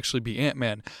Avengers would actually be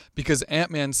Ant-Man, because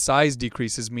Ant-Man's size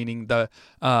decreases, meaning the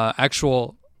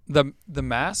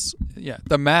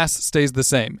mass stays the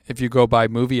same if you go by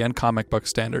movie and comic book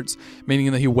standards,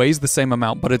 meaning that he weighs the same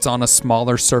amount, but it's on a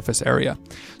smaller surface area.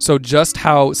 So just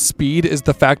how speed is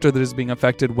the factor that is being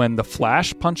affected when the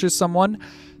Flash punches someone,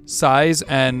 size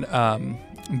and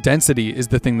density is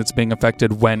the thing that's being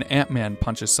affected when Ant-Man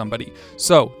punches somebody.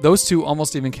 So those two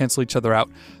almost even cancel each other out.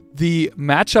 The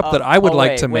matchup that I would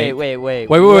like to make... Wait.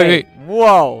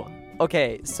 Whoa.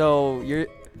 Okay, so you're...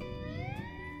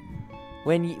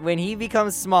 When he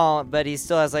becomes small, but he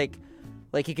still has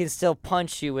he can still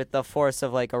punch you with the force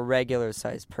of a regular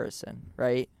sized person,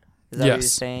 right? Is that what you're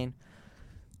Yes. saying?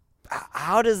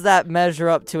 How does that measure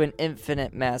up to an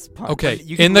infinite mass punch? Okay,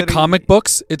 You can in the literally- comic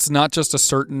books, it's not just a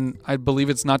certain... I believe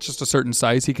it's not just a certain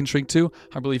size he can shrink to.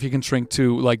 I believe he can shrink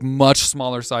to much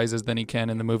smaller sizes than he can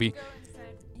in the movie,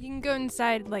 You can go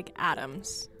inside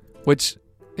atoms. which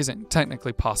isn't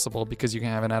technically possible because you can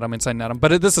have an atom inside an atom,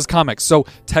 but this is comics, so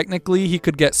technically he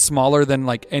could get smaller than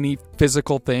like any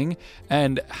physical thing,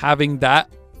 and having that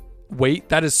weight,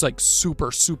 that is like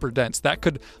super, super dense. That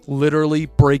could literally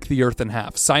break the Earth in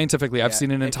half. Scientifically, I've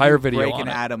seen an entire video break on an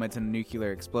it. atom, it's a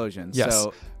nuclear explosion. Yes.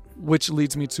 So Which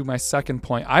leads me to my second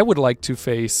point. I would like to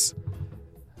face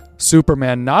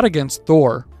Superman not against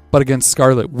Thor, but against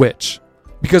Scarlet Witch.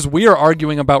 Because we are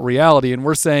arguing about reality, and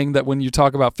we're saying that when you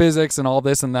talk about physics and all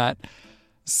this and that,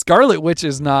 Scarlet Witch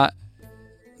is not...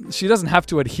 She doesn't have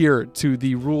to adhere to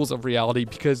the rules of reality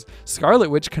because Scarlet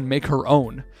Witch can make her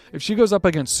own. If she goes up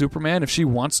against Superman, if she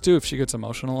wants to, if she gets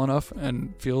emotional enough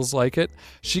and feels like it,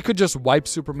 she could just wipe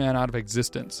Superman out of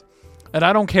existence. And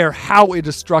I don't care how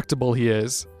indestructible he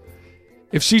is.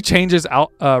 If she changes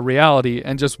out reality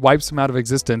and just wipes him out of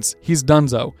existence, he's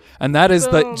donezo. And that is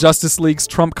the Boom. Justice League's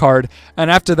trump card.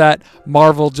 And after that,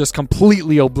 Marvel just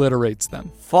completely obliterates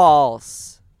them.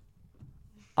 False.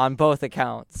 On both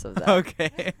accounts of that.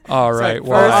 okay. All right. So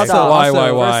Why? First off,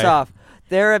 Why? First off,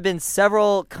 there have been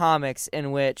several comics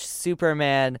in which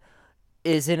Superman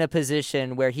is in a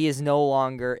position where he is no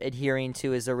longer adhering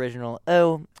to his original,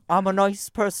 oh, I'm a nice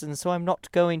person, so I'm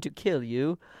not going to kill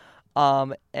you.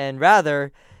 And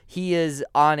rather, he is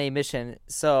on a mission.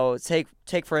 So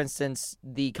take for instance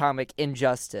the comic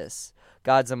Injustice,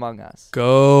 Gods Among Us.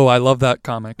 Go. I love that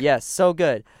comic. Yes, so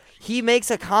good. He makes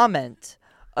a comment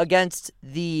against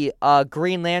the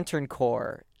Green Lantern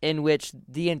Corps, in which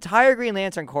the entire Green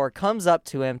Lantern Corps comes up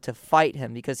to him to fight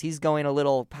him because he's going a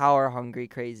little power-hungry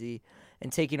crazy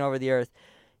and taking over the Earth.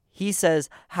 He says,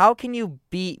 how can you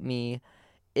beat me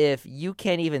if you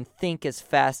can't even think as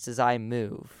fast as I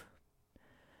move?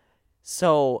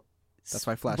 So That's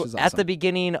why Flash is at awesome. the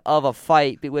beginning of a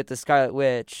fight with the Scarlet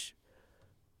Witch,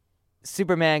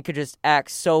 Superman could just act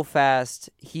so fast,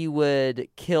 he would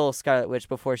kill Scarlet Witch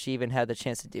before she even had the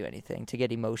chance to do anything, to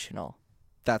get emotional.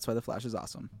 That's why the Flash is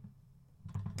awesome.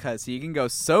 Because he can go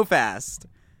so fast.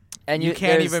 And You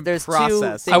can't even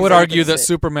process. Two I would things argue can that say.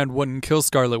 Superman wouldn't kill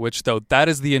Scarlet Witch, though. That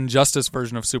is the Injustice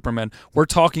version of Superman. We're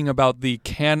talking about the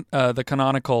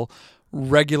canonical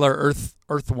regular Earth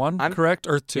 1, correct?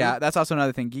 Earth 2. Yeah, that's also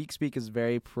another thing. Geek Speak is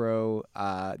very pro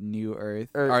New Earth.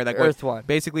 or like Earth 1.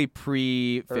 Basically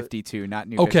pre-52, not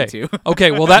New Okay. 52.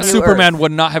 Okay, well, that New Superman Earth.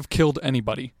 would not have killed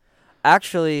anybody.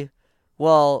 Actually,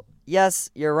 well, yes,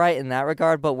 you're right in that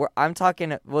regard, but I'm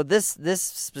talking. Well, this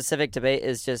specific debate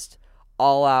is just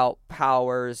all-out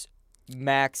powers,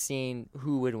 maxing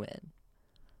who would win.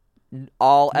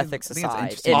 All ethics I think it's aside,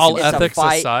 interesting. All a ethics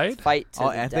fight, aside? fight to All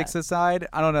the ethics death. aside,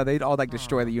 I don't know. They'd all like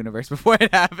destroy the universe before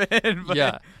it happened. But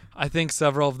Yeah. I think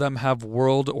several of them have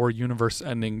world or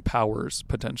universe-ending powers,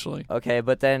 potentially. Okay,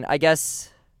 but then I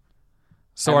guess.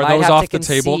 So I are might those have off to the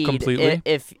table concede completely?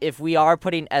 If we are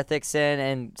putting ethics in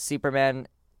and Superman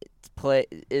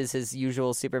is his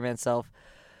usual Superman self,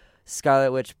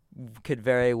 Scarlet Witch could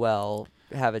very well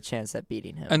have a chance at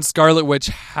beating him. And Scarlet Witch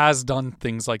has done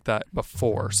things like that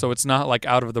before, so it's not like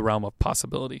out of the realm of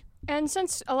possibility. And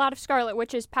since a lot of Scarlet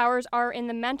Witch's powers are in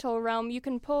the mental realm, you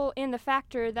can pull in the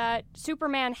factor that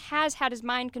Superman has had his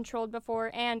mind controlled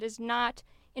before and is not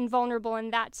invulnerable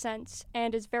in that sense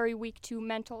and is very weak to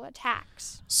mental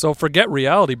attacks. So forget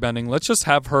reality bending. Let's just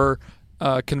have her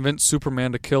convince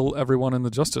Superman to kill everyone in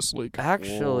the Justice League.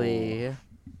 Actually,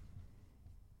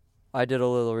 I did a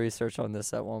little research on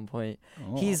this at one point.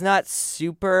 Oh. He's not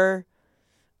super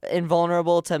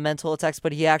invulnerable to mental attacks,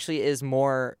 but he actually is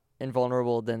more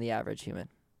invulnerable than the average human.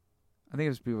 I think it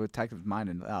was people attacked with mind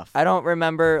enough. I don't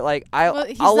remember, like, Well,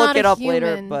 he's I'll look not it a up later,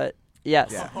 human. but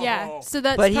yes. Yeah. Yeah, so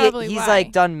that's But probably he's why.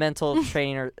 like done mental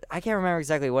training, or I can't remember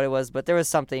exactly what it was, but there was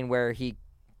something where he's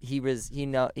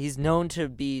known to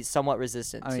be somewhat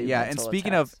resistant to yeah, and mental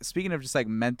speaking attacks. of just like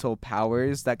mental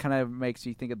powers, that kind of makes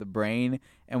you think of the brain.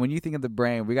 And when you think of the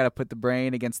brain, we got to put the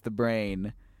brain against the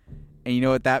brain. And you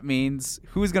know what that means?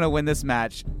 Who's gonna win this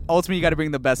match? Ultimately, you got to bring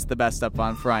the best up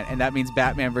on front, and that means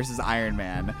Batman versus Iron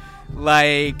Man.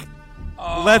 Like,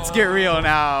 let's get real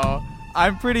now.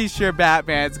 I'm pretty sure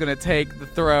Batman's gonna take the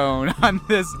throne on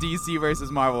this DC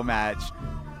versus Marvel match,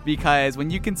 because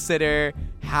when you consider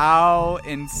how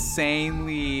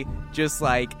insanely just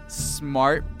like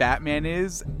smart Batman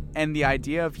is, and the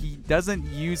idea of he doesn't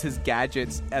use his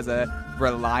gadgets as a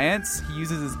reliance, he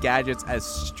uses his gadgets as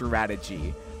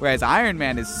strategy. Whereas Iron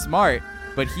Man is smart,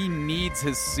 but he needs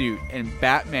his suit, and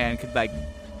Batman could like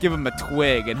give him a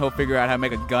twig and he'll figure out how to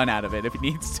make a gun out of it if he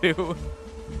needs to.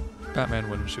 Batman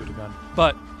wouldn't shoot a gun,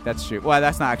 but That's true. Well,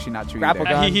 that's not true Grapple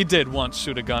either. gun. he did once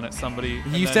shoot a gun at somebody. He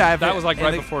and used then to have that was like in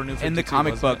right the- before New 52. In the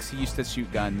comic wasn't it? books, he used to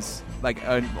shoot guns, like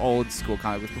an old school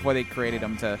comic books, before they created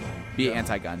them to be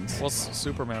anti-guns. Well,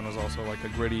 Superman was also like a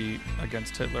gritty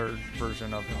against Hitler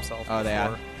version of himself. Oh, they are.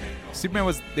 before. Superman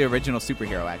was the original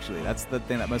superhero, actually. That's the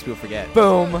thing that most people forget.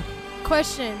 Boom.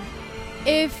 Question: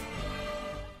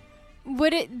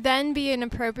 would it then be an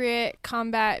appropriate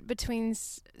combat between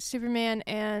Superman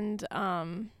and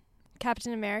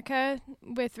Captain America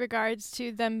with regards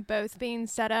to them both being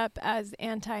set up as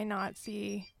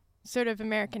anti-Nazi sort of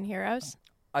American heroes?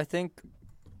 I think,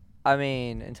 I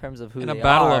mean, in terms of who In they a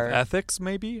battle are, of ethics,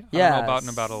 maybe. I yeah, don't know about in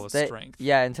a battle of strength.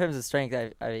 Yeah, in terms of strength,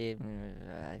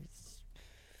 I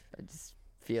just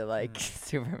feel like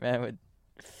Superman would.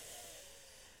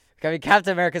 I mean,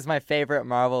 Captain America's my favorite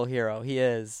Marvel hero. He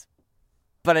is,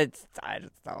 but I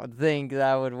just don't think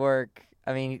that would work.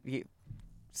 I mean,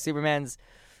 Superman's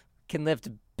can lift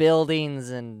buildings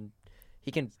and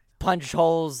he can punch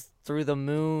holes through the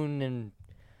moon, and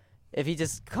if he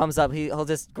just comes up, he'll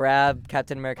just grab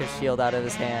Captain America's shield out of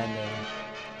his hand. And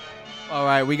All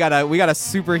right, we got a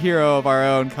superhero of our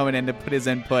own coming in to put his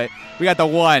input. We got the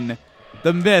one,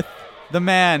 the myth, the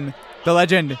man, the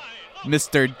legend,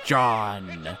 Mr.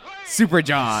 John. Super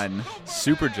John.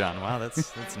 Super John. Wow,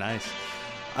 that's nice.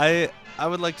 I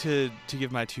would like to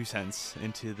give my 2 cents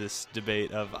into this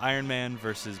debate of Iron Man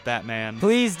versus Batman.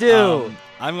 please do.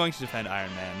 I'm going to defend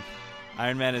Iron Man.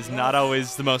 Iron Man is not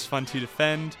always the most fun to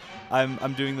defend.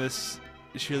 I'm doing this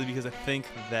surely because I think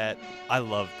that I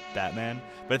love Batman,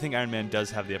 but I think Iron Man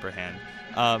does have the upper hand.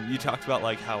 You talked about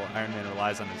like how Iron Man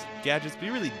relies on his gadgets, but he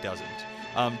really doesn't.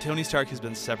 Tony Stark has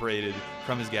been separated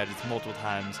from his gadgets multiple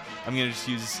times. I'm going to just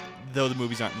use, though the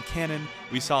movies aren't in canon,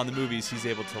 we saw in the movies he's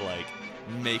able to like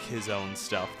make his own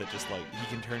stuff that just like he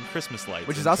can turn Christmas lights,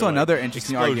 Which is into, also like, another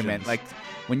interesting argument. explosions. Like,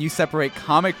 when you separate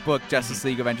comic book Justice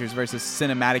League Avengers versus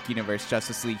cinematic universe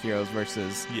Justice League heroes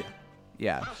versus...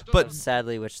 Yeah. But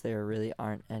Sadly, which there really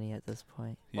aren't any at this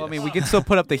point. Well, I mean, we can still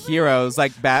put up the heroes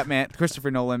like Batman, Christopher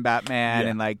Nolan Batman, Yeah.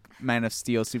 and like Man of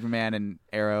Steel, Superman, and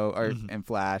Arrow, or and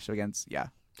Flash against... Yeah.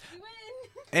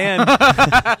 and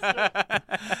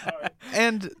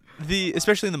and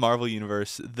especially in the Marvel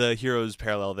universe, the heroes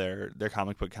parallel their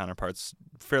comic book counterparts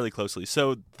fairly closely.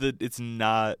 So it's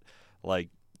not like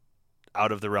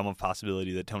out of the realm of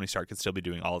possibility that Tony Stark could still be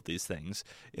doing all of these things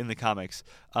in the comics.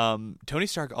 Tony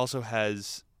Stark also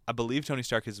has, I believe Tony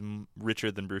Stark is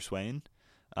richer than Bruce Wayne.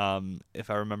 If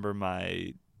I remember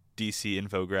my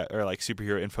DC or like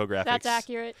superhero infographics. That's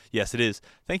accurate. Yes, it is.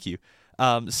 Thank you.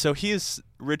 So he is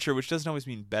richer, which doesn't always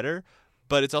mean better,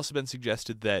 but it's also been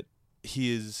suggested that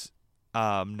he is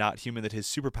not human, that his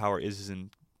superpower is his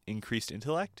increased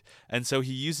intellect. And so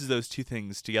he uses those two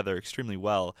things together extremely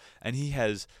well. And he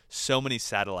has so many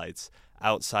satellites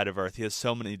outside of Earth. He has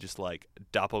so many just like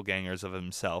doppelgangers of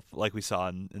himself, like we saw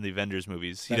in the Avengers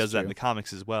movies. He That's does that in true. the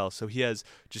comics as well. So he has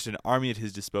just an army at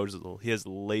his disposal. He has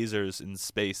lasers in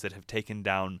space that have taken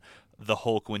down the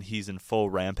Hulk when he's in full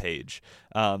rampage.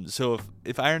 So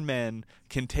if Iron Man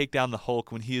can take down the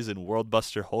Hulk when he is in World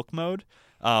Buster Hulk mode,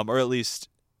 or at least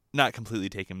not completely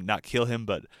take him, not kill him,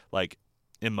 but like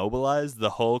immobilize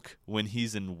the Hulk when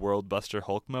he's in World Buster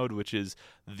Hulk mode, which is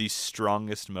the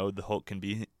strongest mode the Hulk can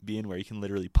be in, where he can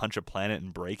literally punch a planet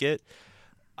and break it,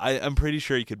 I'm pretty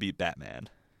sure he could beat Batman.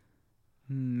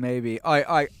 Maybe.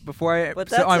 Before I But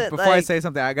that's it, before I like- say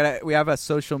something, we have a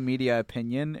social media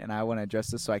opinion, and I want to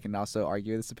address this so I can also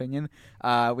argue this opinion.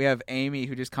 We have Amy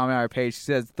who just commented on our page. She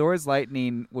says Thor's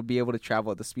lightning would be able to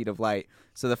travel at the speed of light,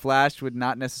 so the Flash would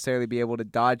not necessarily be able to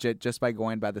dodge it just by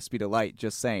going by the speed of light.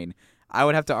 Just saying. I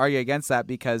would have to argue against that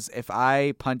because if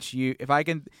I punch you,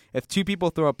 if two people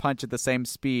throw a punch at the same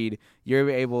speed, you're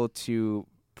able to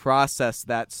process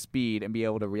that speed and be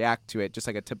able to react to it just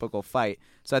like a typical fight.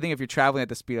 So I think if you're traveling at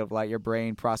the speed of light, your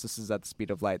brain processes at the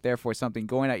speed of light. Therefore, something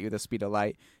going at you at the speed of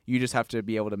light, you just have to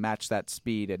be able to match that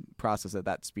speed and process at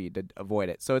that speed to avoid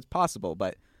it. So it's possible,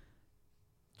 but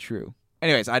true.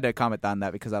 Anyways, I had to comment on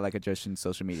that because I like adjusting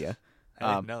social media.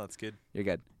 No, that's good. You're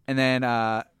good. And then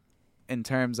in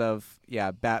terms of,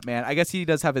 Batman, I guess he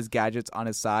does have his gadgets on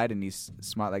his side and he's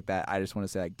smart like that. I just want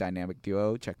to say like dynamic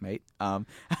duo, checkmate. I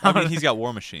mean, he's got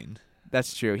War Machine.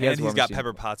 That's true. And has he's War got Machine.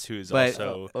 Pepper Potts, who is But-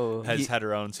 also has he- had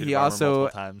her own suit he of armor also-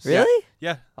 multiple times. Really?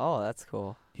 Yeah. Oh, that's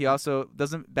cool. He also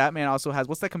Batman also has,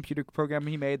 what's that computer program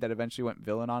he made that eventually went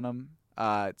villain on him?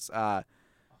 Batman?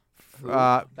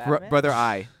 Brother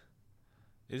Eye.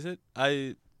 Is it?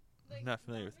 I'm not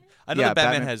familiar with. I know Yeah, that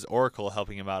Batman, Batman- has Oracle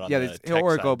helping him out on Yeah, the there's tech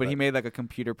Oracle, side, but he made like a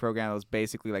computer program that was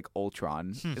basically like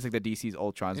Ultron. It's like the DC's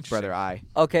Ultron's Interesting. brother eye.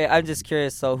 Okay, I'm just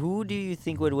curious. So, who do you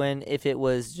think would win if it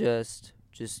was just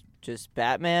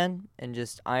Batman and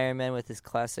just Iron Man with his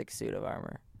classic suit of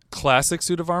armor? Classic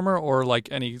suit of armor, or like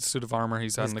any suit of armor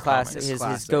he's had His in the classic, comics? his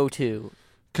Classic. go-to.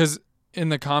 Because in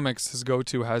the comics, his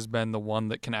go-to has been the one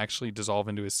that can actually dissolve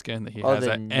into his skin that he Oh, has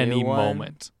the at new any one?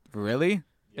 moment. Really?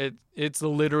 It's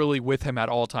literally with him at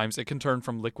all times. It can turn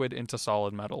from liquid into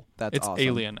solid metal. That's it's awesome.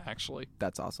 alien, actually.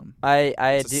 That's awesome.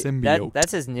 It's a symbiote.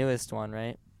 That's his newest one,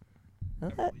 right?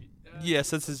 Isn't that- Yes,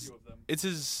 that's his.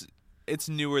 It's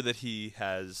newer that he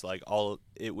has like all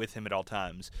it with him at all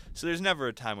times. So there's never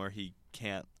a time where he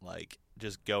can't like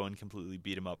just go and completely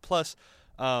beat him up. Plus,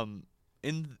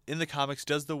 in the comics,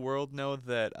 does the world know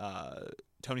that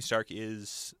Tony Stark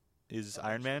is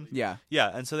Iron Man? Yeah. Yeah,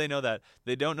 and so they know that.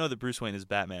 They don't know that Bruce Wayne is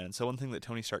Batman. And so one thing that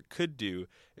Tony Stark could do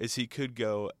is he could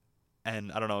go,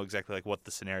 and I don't know exactly like what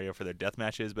the scenario for their death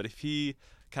match is, but if he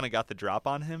kind of got the drop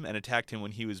on him and attacked him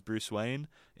when he was Bruce Wayne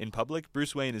in public,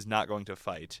 Bruce Wayne is not going to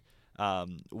fight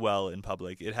well in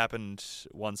public. It happened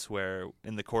once where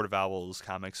in the Court of Owls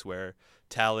comics where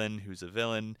Talon, who's a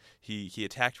villain, he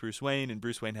attacked Bruce Wayne, and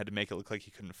Bruce Wayne had to make it look like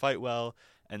he couldn't fight well.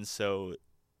 And so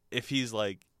if he's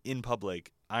like in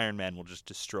public, Iron Man will just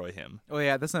destroy him. Oh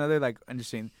yeah, that's another like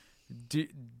interesting.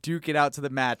 Duke it out to the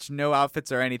match. No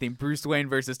outfits or anything. Bruce Wayne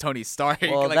versus Tony Stark.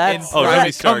 Well, like that's- in Oh, prime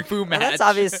Tony Stark. Kung Fu Well, match. that's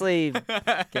obviously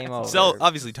game over. So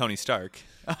obviously Tony Stark.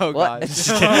 Oh What?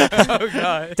 god. Oh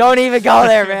god. Don't even go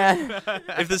there, man.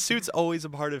 If the suit's always a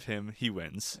part of him, he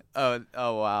wins. Oh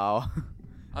wow.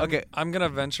 Okay. I'm gonna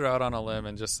venture out on a limb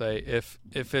and just say if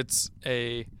it's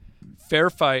a fair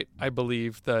fight, I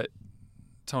believe that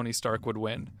Tony Stark would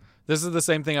win. This is the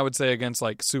same thing I would say against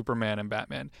like Superman and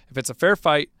Batman. If it's a fair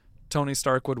fight, Tony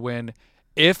Stark would win.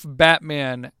 If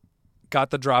Batman got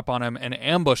the drop on him and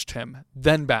ambushed him,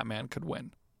 then Batman could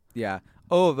win. Yeah.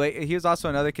 Oh, but here's also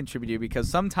another contributor because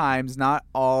sometimes, not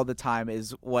all the time,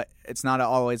 it's not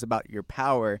always about your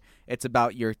power. It's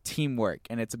about your teamwork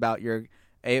and it's about your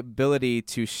ability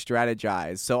to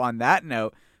strategize. So on that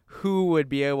note, who would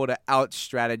be able to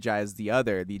out-strategize the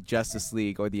other, the Justice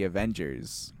League or the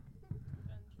Avengers?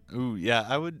 Ooh, yeah,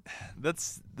 I would.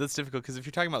 That's difficult because if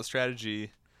you're talking about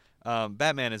strategy,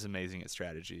 Batman is amazing at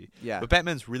strategy. Yeah. But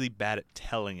Batman's really bad at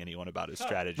telling anyone about his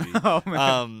strategy. Oh,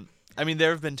 man. I mean,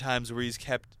 there have been times where he's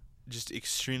kept just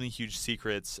extremely huge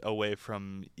secrets away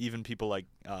from even people like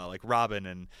Robin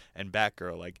and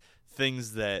Batgirl, like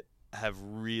things that have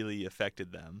really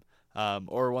affected them.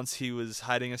 Or once he was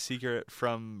hiding a secret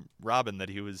from Robin that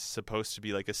he was supposed to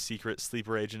be like a secret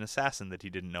sleeper agent assassin that he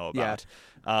didn't know about.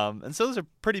 And so those are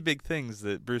pretty big things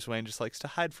that Bruce Wayne just likes to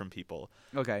hide from people.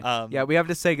 Okay. Yeah, we have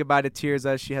to say goodbye to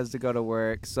Tirza. She has to go to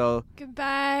work. So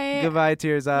Goodbye. goodbye,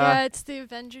 Tirza. Yeah, it's the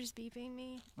Avengers beeping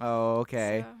me. Oh,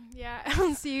 okay. So, yeah,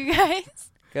 I'll see you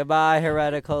guys. Goodbye,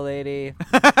 heretical lady.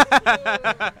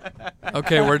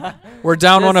 Okay, we're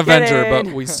down Just one Avenger, kidding.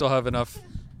 but we still have enough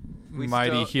We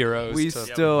mighty still- heroes we to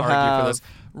still argue have for this.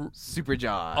 Super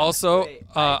John. Also,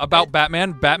 about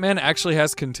Batman, Batman actually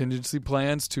has contingency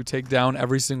plans to take down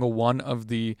every single one of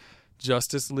the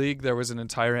Justice League. There was an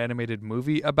entire animated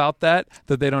movie about that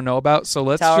they don't know about. So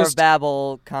let's Tower just of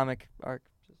Babel comic arc.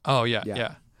 Oh yeah, Yeah.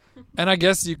 yeah. And I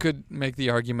guess you could make the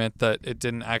argument that it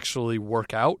didn't actually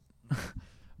work out,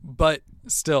 but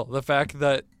still, the fact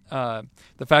that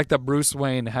Bruce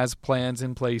Wayne has plans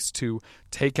in place to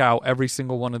take out every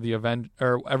single one of the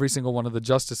every single one of the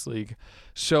Justice League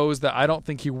shows that I don't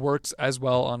think he works as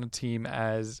well on a team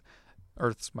as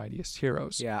Earth's mightiest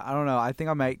heroes. Yeah, I don't know. I think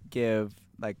I might give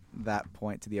like that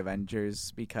point to the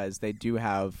Avengers because they do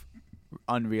have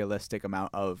unrealistic amount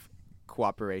of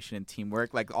cooperation and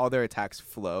teamwork. Like all their attacks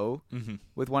flow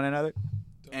with one another,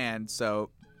 and so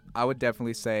I would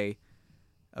definitely say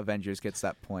Avengers gets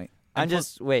that point. I'm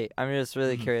just really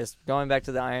curious. Going back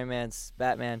to the Iron Man's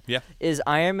Batman. Yeah. Is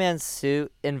Iron Man's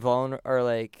suit invulnerable or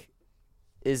like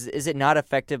is it not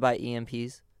affected by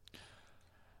EMPs?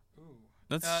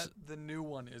 That's The new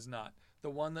one is not. The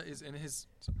one that is in his.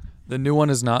 The new one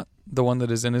is not. The one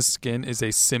that is in his skin is a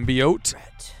symbiote.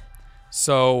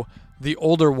 So the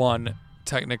older one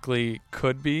technically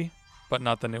could be, but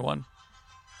not the new one.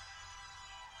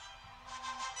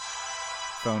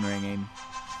 Phone ringing.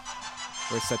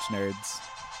 We're such nerds.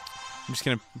 I'm just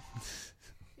gonna.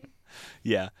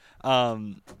 Yeah.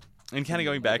 And kind of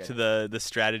going back to the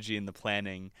strategy and the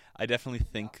planning, I definitely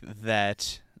think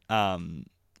that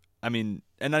I mean,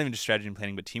 and not even just strategy and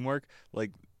planning, but teamwork.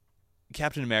 Like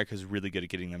Captain America is really good at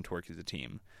getting them to work as a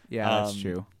team. Yeah, that's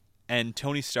true. and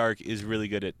Tony Stark is really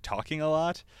good at talking a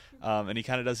lot, and he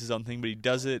kind of does his own thing, but he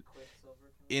does it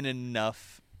in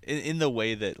the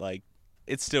way that like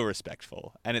it's still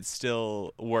respectful and it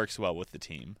still works well with the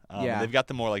team. They've got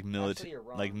the more like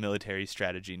military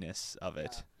strategy-ness of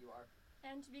it.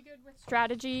 And to be good with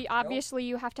strategy, obviously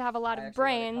you have to have a lot of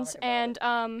brains. And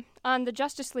on the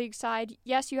Justice League side,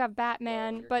 yes, you have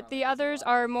Batman, but the others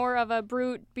are more of a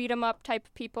brute, beat-em-up type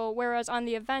of people. Whereas on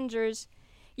the Avengers,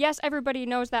 yes, everybody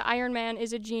knows that Iron Man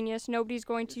is a genius. Nobody's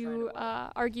going to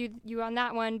argue you on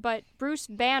that one. But Bruce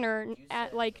Banner,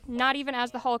 not even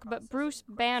as the Hulk, but Bruce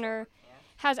Banner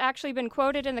has actually been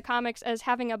quoted in the comics as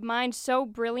having a mind so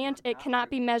brilliant it cannot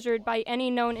be measured by any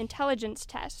known intelligence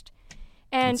test.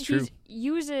 And he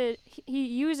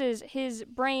uses his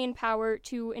brain power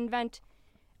to invent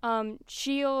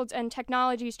shields and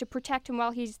technologies to protect him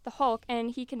while he's the Hulk,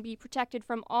 and he can be protected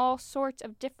from all sorts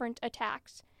of different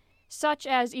attacks, such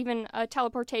as even a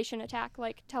teleportation attack,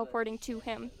 like teleporting to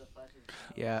him.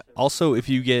 Yeah. Also, if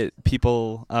you get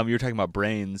people, you were talking about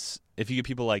brains, if you get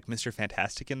people like Mr.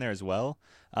 Fantastic in there as well,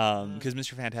 because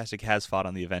Mr. Fantastic has fought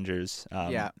on the Avengers.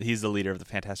 He's the leader of the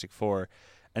Fantastic Four.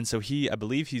 And so I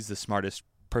believe he's the smartest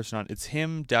person on. It's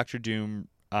him, Dr. Doom,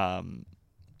 Iron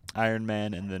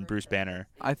Man, and then Bruce Banner.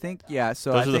 I think, yeah.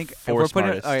 So Those I are the think if four we're putting.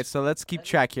 smartest. All right, so let's keep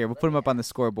track here. We'll put them up on the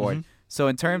scoreboard. Mhm. So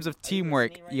in terms of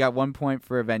teamwork, you got 1 point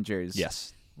for Avengers.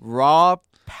 Yes. Raw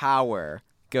power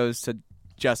goes to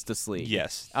Justice League.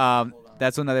 Yes.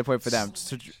 That's another point for them.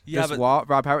 So Yeah, just but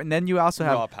raw power, and then you also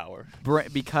have raw power.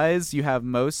 because you have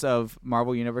most of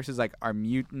Marvel universes like are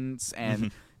mutants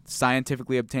and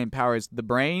scientifically obtained powers. The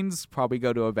brains probably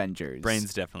go to Avengers.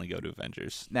 Brains definitely go to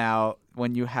Avengers. Now,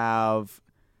 when you have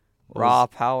Raw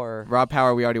power. raw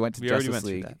power, we already went to We already Justice went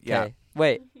through League. that. Yeah. Okay.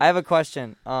 Wait, I have a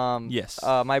question. Yes.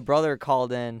 My brother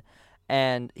called in,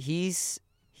 and he's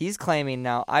claiming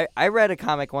now. I read a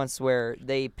comic once where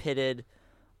they pitted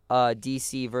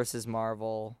DC versus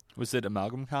Marvel. Was it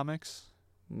Amalgam Comics?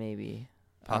 Maybe.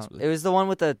 Possibly. It was the one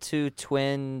with the two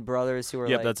twin brothers who were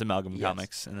Yep, that's Amalgam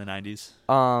Comics in the 90s.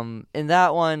 In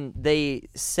that one, they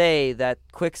say that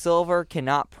Quicksilver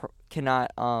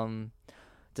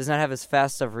does not have as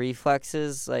fast of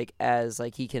reflexes as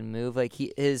he can move.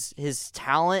 His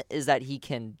talent is that he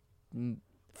can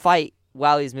fight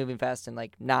while he's moving fast and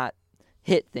not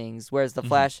hit things, whereas the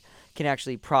Flash can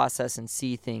actually process and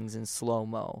see things in slow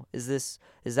mo. Is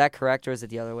that correct, or is it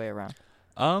the other way around?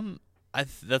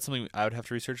 That's something I would have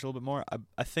to research a little bit more.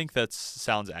 I think that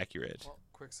sounds accurate. Well,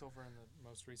 Quicksilver in the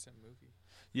most recent movie.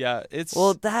 Yeah, it's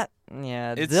those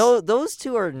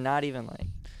two are not even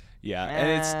yeah,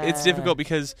 and it's difficult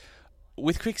because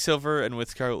with Quicksilver and with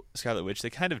Scarlet Witch, they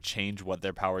kind of change what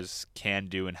their powers can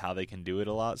do and how they can do it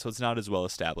a lot, so it's not as well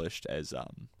established as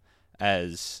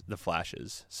the Flash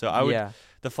is. So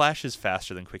the Flash is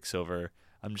faster than Quicksilver.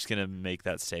 I'm just gonna make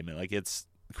that statement. It's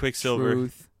Quicksilver.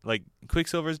 Truth.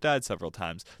 Quicksilver's died several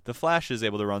times. The Flash is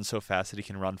able to run so fast that he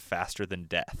can run faster than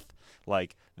death.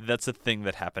 That's a thing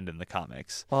that happened in the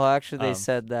comics. Well, actually, they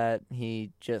said that he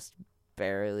just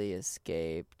barely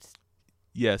escaped.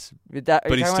 Yes, Are you but he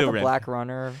talking still about the ran. Black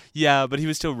Runner? Yeah, but he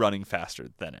was still running faster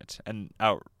than it and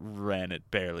outran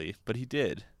it barely. But he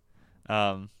did.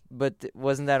 But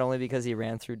wasn't that only because he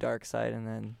ran through Darkseid and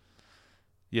then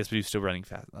Yes, but he was still running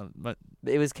fast. But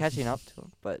it was catching up to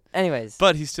him? But anyways,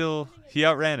 he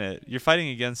outran it. You're fighting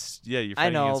against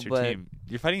against your team.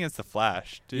 You're fighting against the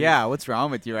Flash, dude. Yeah, what's wrong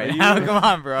with you right now? Come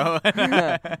on, bro.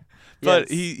 But yes,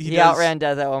 he does, outran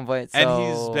Death at one point, and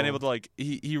he's been able to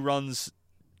he runs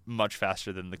much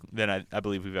faster than I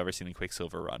believe we've ever seen the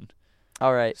Quicksilver run.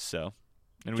 All right, So,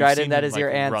 and we've Dryden, seen that him, is your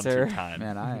run through answer. time.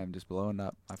 Man, I am just blowing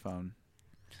up my phone.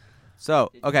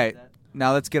 So, okay,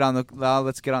 now let's get on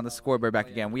the scoreboard back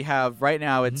again. We have right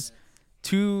now it's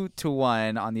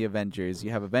 2-1 on the Avengers.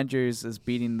 You have Avengers is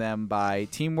beating them by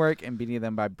teamwork and beating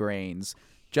them by brains.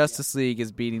 Justice League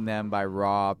is beating them by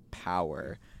raw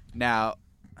power. Now,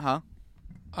 I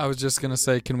was just going to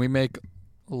say, can we make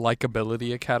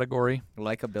likability a category?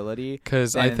 likability.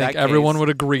 Because Then I in think that everyone case- would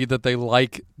agree that they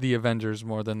like the Avengers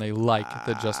more than they like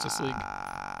the Justice League.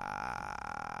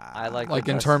 I like the In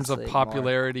Justice terms of League more.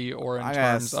 popularity or in I'm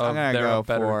terms of gonna their go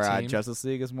better for team. Justice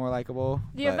League is more likable.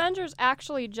 The but- Avengers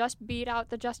actually just beat out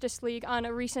the Justice League on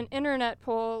a recent internet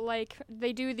poll.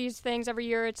 They do these things every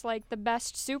year. It's the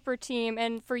best super team,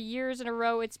 and for years in a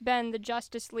row, it's been the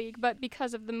Justice League. But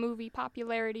because of the movie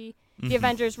popularity, the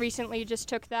Avengers recently just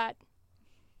took that.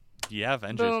 Yeah,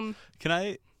 Avengers. Boom. Can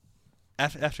I,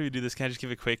 after we do this, can I just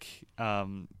give a quick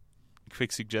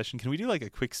quick suggestion. Can we do like a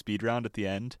quick speed round at the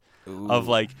end of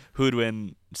like who would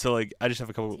win? So like I just have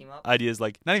a couple ideas,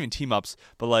 like not even team ups,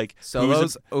 but like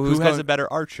Solos. who has a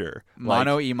better archer?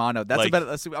 Mono like, e mono. That's like, a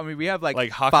better. I mean, we have like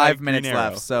Hawkeye, 5 minutes Green Arrow.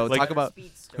 left. So Like, talk about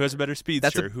who has a better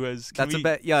speedster. Who has? that's a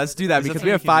bet. Yeah, let's do that Is that because something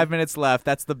we have we can 5 do? minutes left.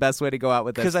 That's the best way to go out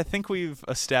with this. Because I think we've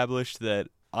established that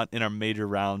in our major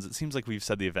rounds, it seems like we've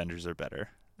said the Avengers are better.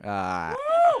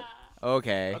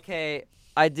 Okay. Okay,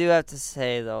 I do have to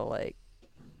say though, like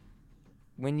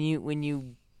when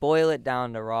you boil it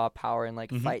down to raw power and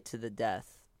like fight to the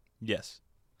death, Yes.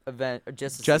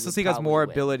 Justice League has would more probably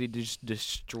win. ability to just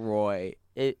destroy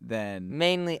It than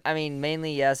mainly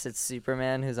yes, it's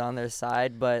Superman who's on their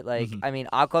side, but like I mean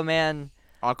Aquaman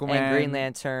Aquaman and Green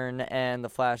Lantern and the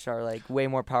Flash are like way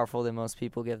more powerful than most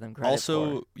people give them credit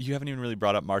Also, for. you haven't even really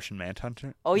brought up Martian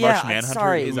Manhunter. Oh yeah, Martian Manhunter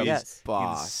sorry, is yes.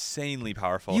 boss. insanely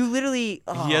powerful. You literally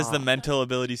He has the mental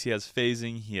abilities. He has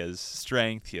phasing. He has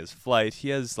strength. He has flight. He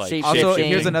has like Shape Also, shifting.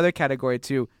 here's another category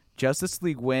too. Justice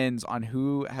League wins on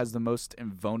who has the most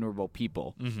invulnerable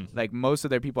people. Like most of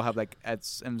their people have like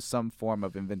some form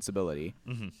of invincibility.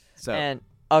 So And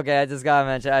okay, I just gotta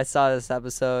mention, I saw this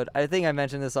episode. I think I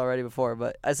mentioned this already before,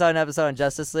 but I saw an episode on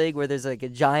Justice League where there's like a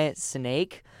giant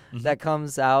snake that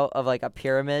comes out of like a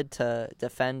pyramid to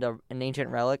defend an ancient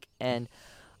relic, and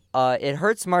it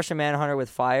hurts Martian Manhunter with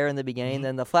fire in the beginning.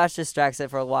 Then the Flash distracts it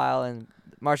for a while, and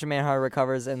Martian Manhunter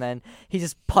recovers, and then he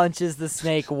just punches the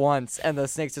snake once, and the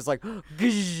snake's just like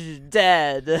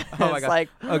dead. Oh my It's God. like,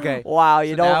 Okay. wow,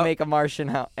 you So don't now- make a Martian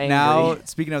angry. now,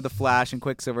 speaking of the Flash and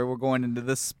Quicksilver, we're going into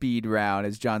the speed round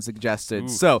as John suggested. Ooh.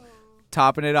 So,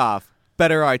 topping it off,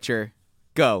 better archer,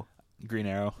 go. Green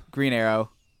Arrow. Green Arrow.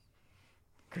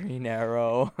 Green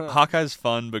Arrow. Hawkeye's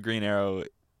fun, but Green Arrow,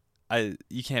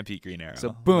 you can't beat Green Arrow. So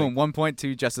boom, 1 point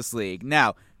to Justice League.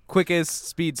 Now, quickest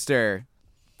speedster,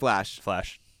 Flash.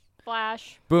 Flash.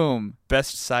 Flash. Boom,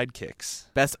 Best sidekicks.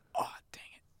 best. Oh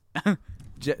dang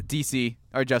it. DC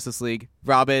or Justice League.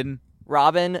 Robin,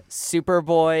 Robin,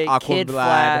 Superboy, Kid Aqualad,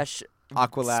 Flash,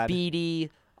 Aqualad.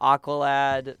 Speedy,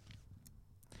 Aqualad.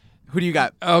 Who do you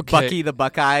got? Okay. Bucky the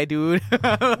Buckeye dude.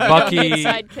 Bucky.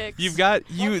 Sidekicks. You've got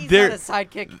Bucky's there. not a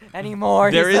sidekick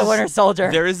anymore. There He's the is- Winter Soldier.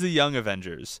 There is the Young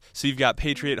Avengers. So you've got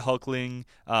Patriot, Hulkling,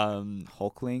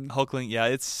 Hulkling. Hulkling.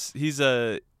 Yeah,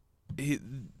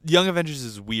 Young Avengers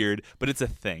is weird, but it's a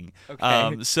thing.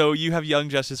 Okay. So you have Young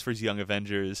Justice versus Young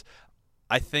Avengers.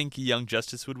 I think Young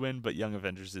Justice would win, but Young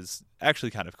Avengers is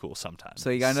actually kind of cool sometimes. So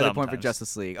you got another point for Sometimes.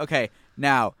 Justice League. Okay,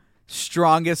 now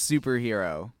strongest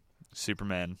superhero.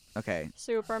 Superman. Okay.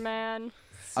 Superman.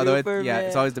 Although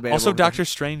it's always debatable. Also Doctor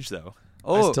Strange, though.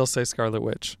 Oh, I still say Scarlet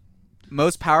Witch.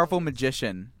 most powerful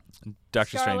magician.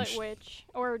 Doctor Scarlet Strange. Witch.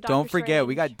 Or Doctor Don't forget,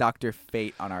 we Strange. got Doctor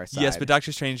Fate on our side. Yes, but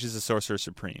Doctor Strange is the Sorcerer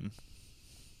Supreme.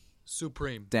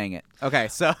 Supreme. dang it. Okay,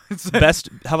 so Best.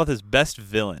 How about this? Best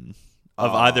villain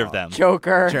of either of them,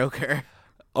 Joker. Joker.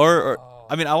 or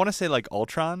I mean, I want to say like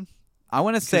Ultron, I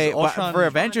want to say Ultron- for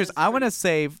Avengers, I want to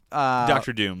say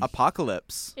Doctor Doom.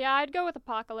 Apocalypse. Yeah, I'd go with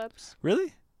Apocalypse.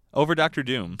 Really? Over Doctor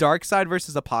Doom. Darkseid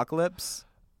versus Apocalypse.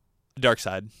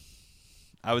 Darkseid.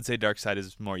 I would say Darkseid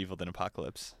is more evil than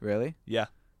Apocalypse. Really? Yeah.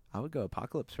 I would go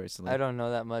Apocalypse personally. I don't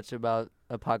know that much about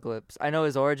Apocalypse. I know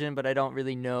his origin, but I don't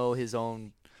really know his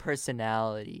own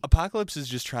personality. Apocalypse is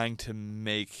just trying to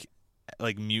make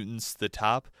like mutants the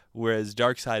top, whereas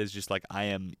Darkseid is just like I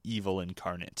am evil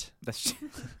incarnate. That's true.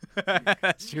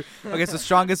 That's true. Okay, so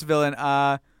strongest villain.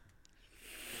 But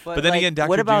then like, again,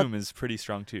 what Doctor about Doom is pretty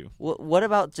strong too. what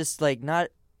about just like not?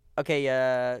 Okay,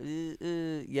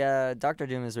 yeah, Doctor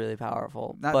Doom is really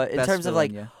powerful, Not but in best terms of villain,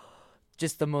 like yeah.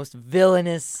 just the most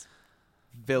villainous,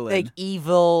 Villain. like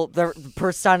evil, the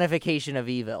personification of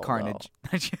evil. though. Carnage.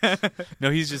 No,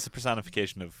 he's just a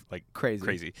personification of like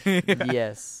Crazy.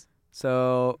 Yes.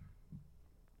 So,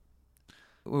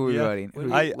 who are we Yeah. voting?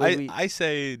 Who- I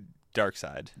say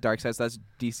Darkseid. Darkseid, so that's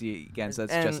DC again, so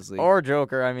that's And- Justice League. or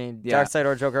Joker. I mean, Yeah. Darkseid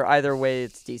or Joker. Either way,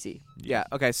 it's DC. Yeah,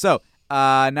 okay, so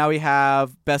now we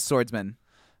have Best Swordsman,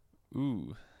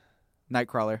 Ooh,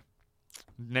 Nightcrawler.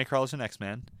 Nightcrawler's an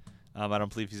X-Man. I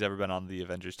don't believe he's ever been on the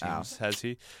Avengers teams, has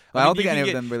he? Well, I don't mean, think you any can of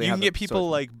get- them really You have can the get people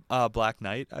swordsman. like Black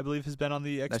Knight, I believe, has been on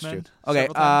the That's X-Men. true. Okay,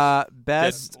 several times.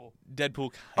 best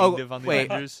Deadpool kind Oh, of on the wait.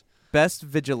 Avengers. Best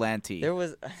Vigilante. There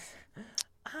was.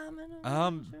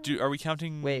 Are we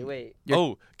counting? Wait.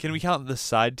 Oh, can we count the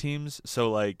side teams?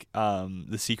 So like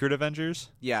the Secret Avengers,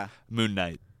 Yeah, Moon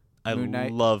Knight. I Moon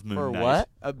Knight? love Moon For Knight.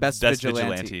 what? best Best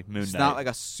Vigilante. Vigilante, Moon It's Knight. not like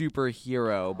a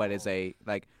superhero, but is a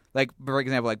like Like for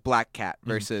example, like Black Cat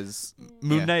versus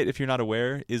Moon Knight, if you're not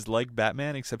aware, is like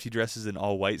Batman, except he dresses in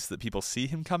all white so that people see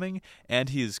him coming, and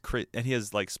he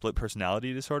has like split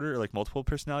personality disorder, or like multiple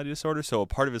personality disorder. So a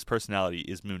part of his personality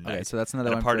is Moon Knight. Okay, so that's another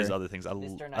and one. A part for... is other things.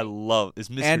 Mr. Knight. I love is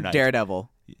Mr. and Knight. Daredevil.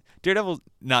 Daredevil's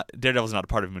not a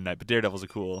part of Moon Knight, but Daredevil's a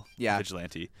cool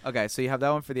vigilante. Okay, so you have that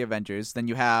one for the Avengers. Then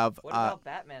you have What about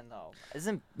Batman though?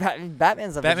 Isn't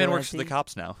Batman's a Batman works vigilante? for the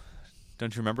cops now.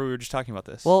 Don't you remember? We were just talking about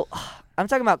this. Well, I'm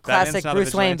talking about Batman's classic not a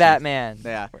Bruce Wayne vigilante. Batman.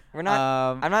 yeah. We're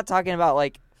not. I'm not talking about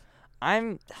like.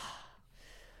 I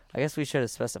guess we should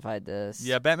have specified this.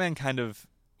 Yeah, Batman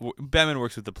Batman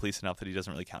works with the police enough that he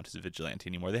doesn't really count as a vigilante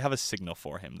anymore. They have a signal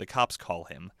for him. The cops call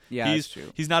him. Yeah, that's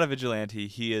true. He's not a vigilante.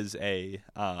 He is a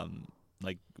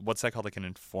like what's that called? Like an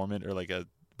informant or like a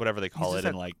whatever they call it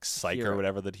in like psych hero. or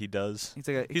whatever that he does.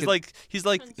 He's Like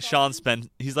Sean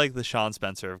He's like the Sean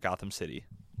Spencer of Gotham City.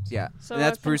 Yeah, So and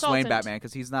that's a Bruce Wayne consultant. Batman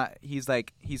because he's not. He's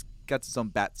got his own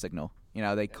bat signal. You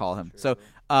know, they call him. true. So,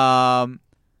 I'm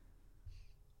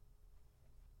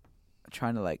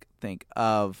trying to like think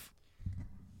of.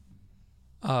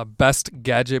 Best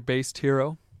gadget-based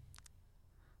hero,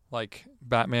 like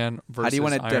Batman versus How do you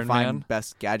want to Iron define Man,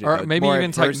 best gadget? or though? maybe More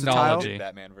even versatile? technology.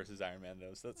 Batman versus Iron Man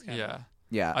knows. That's kind Yeah,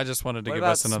 Yeah, I just wanted to What give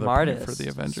about us another point for smartest? the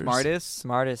Avengers.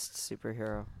 smartest.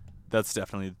 superhero. That's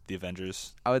definitely the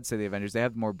Avengers. I would say the Avengers. They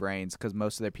have more brains because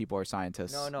most of their people are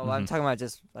scientists. No, I'm talking about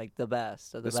just like the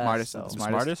best of the, The best. smartest so. of the The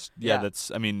Smartest? smartest? Yeah, Yeah. that's.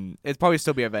 I mean, It'd probably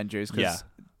still be Avengers because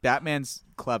Yeah. Batman's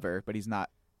clever, but he's not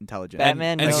intelligent.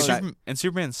 Batman and knows-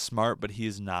 Superman's smart, but he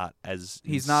is not as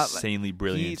He's not, like- insanely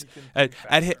brilliant. he's-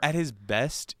 At his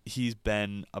best, he's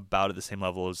been about at the same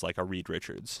level as like a Reed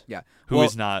Richards. Yeah. who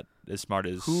is Well, not as smart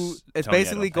as who it's Tony, I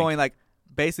basically don't going like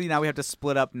basically now we have to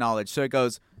split up knowledge. So it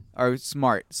goes or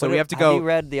smart. So What we if- have to go. you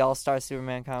read the All-Star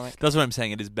Superman comic? That's what I'm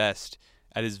saying. At his best,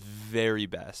 at his very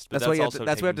best. But That's why you have also to,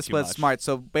 that's why we have to taking too split much. smart.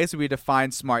 So basically we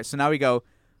define smart. So now we go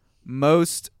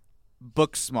most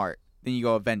book smart. Then you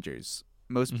go Avengers.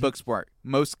 Most Mhm. book smart.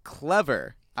 Most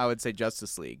clever. I would say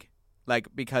Justice League.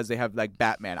 Like because they have like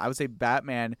Batman. I would say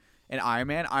Batman and Iron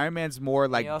Man. Iron Man's more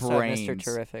like you also brains. have Mr.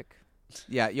 Terrific.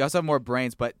 Yeah, you also have more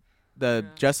brains, but the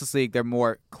Justice League they're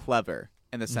more clever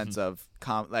in the sense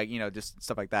Mm-hmm. of like just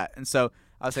stuff like that. And so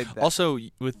I would say that. Also,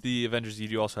 with the Avengers, you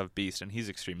do also have Beast, and he's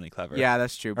extremely clever. Yeah,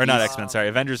 that's true. Or not Beast- X-Men, sorry.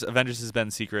 Avengers has been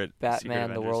secret. Batman, secret the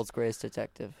Avengers. world's greatest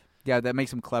detective. Yeah, that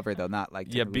makes him clever though, not like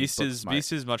Yeah, typically book smart.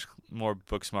 Beast is much more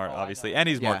book smart, Oh, I obviously, know. and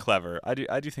he's more Yeah. clever.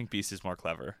 I do think Beast is more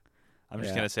clever. I'm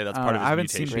just Yeah. gonna say that's I don't part know. of his I haven't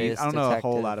seen mutation. Beast. I don't know a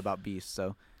whole Detective. lot about Beast,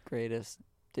 so Greatest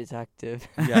detective.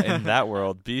 Yeah, in that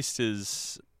world, Beast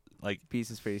is like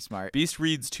Beast is pretty smart. Beast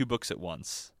reads 2 books at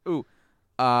once.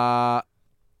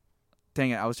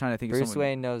 Dang it, I was trying to think of Bruce someone.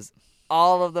 Wayne knows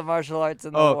all of the martial arts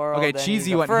in the Oh, world. okay, and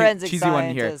cheesy he's a one. Forensic Cheesy one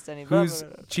here. scientist, and he blah, Who's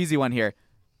blah, blah. cheesy one here?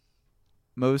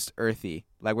 Most earthy.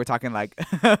 Like we're talking like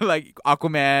like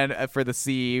Aquaman for the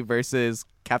sea versus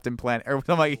Captain Planet or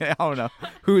something like I don't know.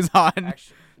 Who's on?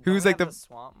 Actually, Who's don't like we the- have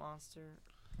swamp monster?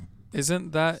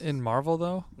 Isn't that in Marvel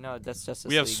though? No, that's just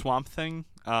We have Swamp Thing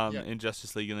Yeah. in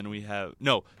Justice League, and then we have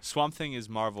Swamp Thing is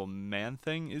Marvel, Man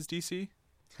Thing is DC.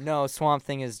 No, Swamp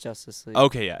Thing is Justice League.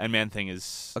 Okay, yeah, and Man Thing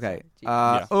is Okay.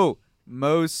 Yeah.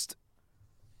 Most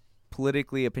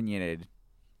politically opinionated.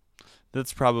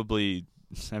 That's probably,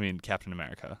 I mean, Captain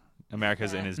America.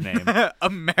 America's in his name.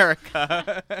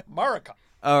 America. America.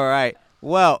 All right.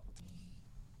 Well,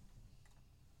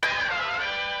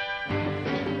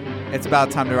 it's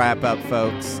about time to wrap up,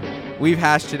 folks. We've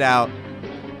hashed it out.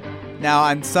 Now,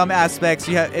 on some aspects,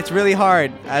 it's really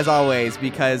hard, as always,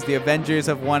 because the Avengers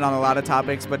have won on a lot of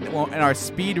topics, but in our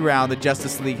speed round, the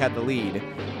Justice League had the lead.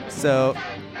 So,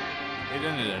 It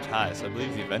ended in a tie, so I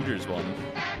believe the Avengers won.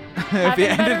 if Having it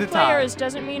ended better the tie. players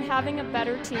doesn't mean having a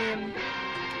better team.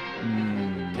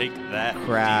 Take that,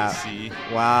 Crap. DC.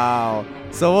 Wow.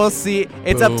 So we'll see.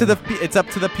 It's up to Boom. it's up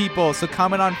to the people. So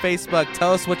comment on Facebook.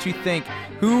 Tell us what you think.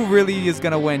 Who really is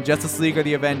gonna win, Justice League or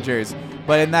the Avengers?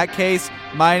 But in that case,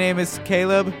 my name is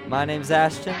Caleb, My name's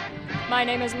Ashton. My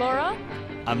name is Laura.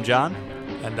 I'm John.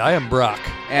 And I am Brock.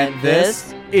 and And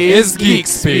this is Geek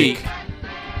Speak.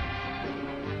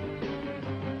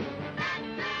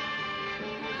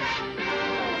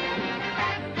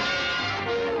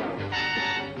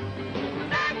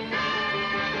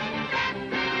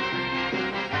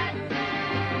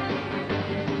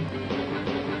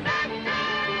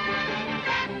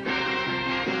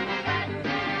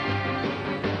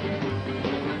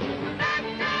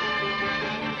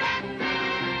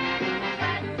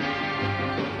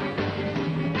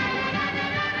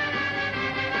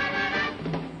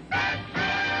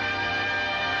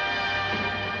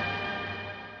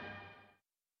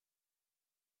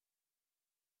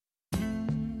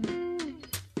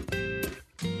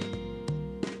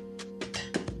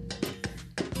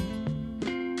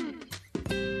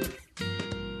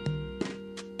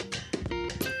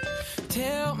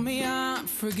 me I'm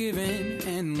forgiven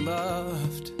and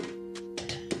loved.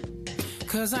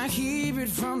 'Cause I hear it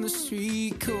from the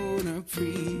street corner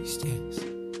priest, yes,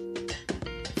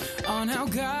 on how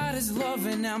God is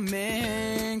loving, how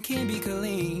man can be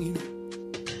clean.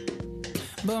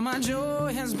 But my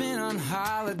joy has been on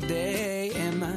holiday and my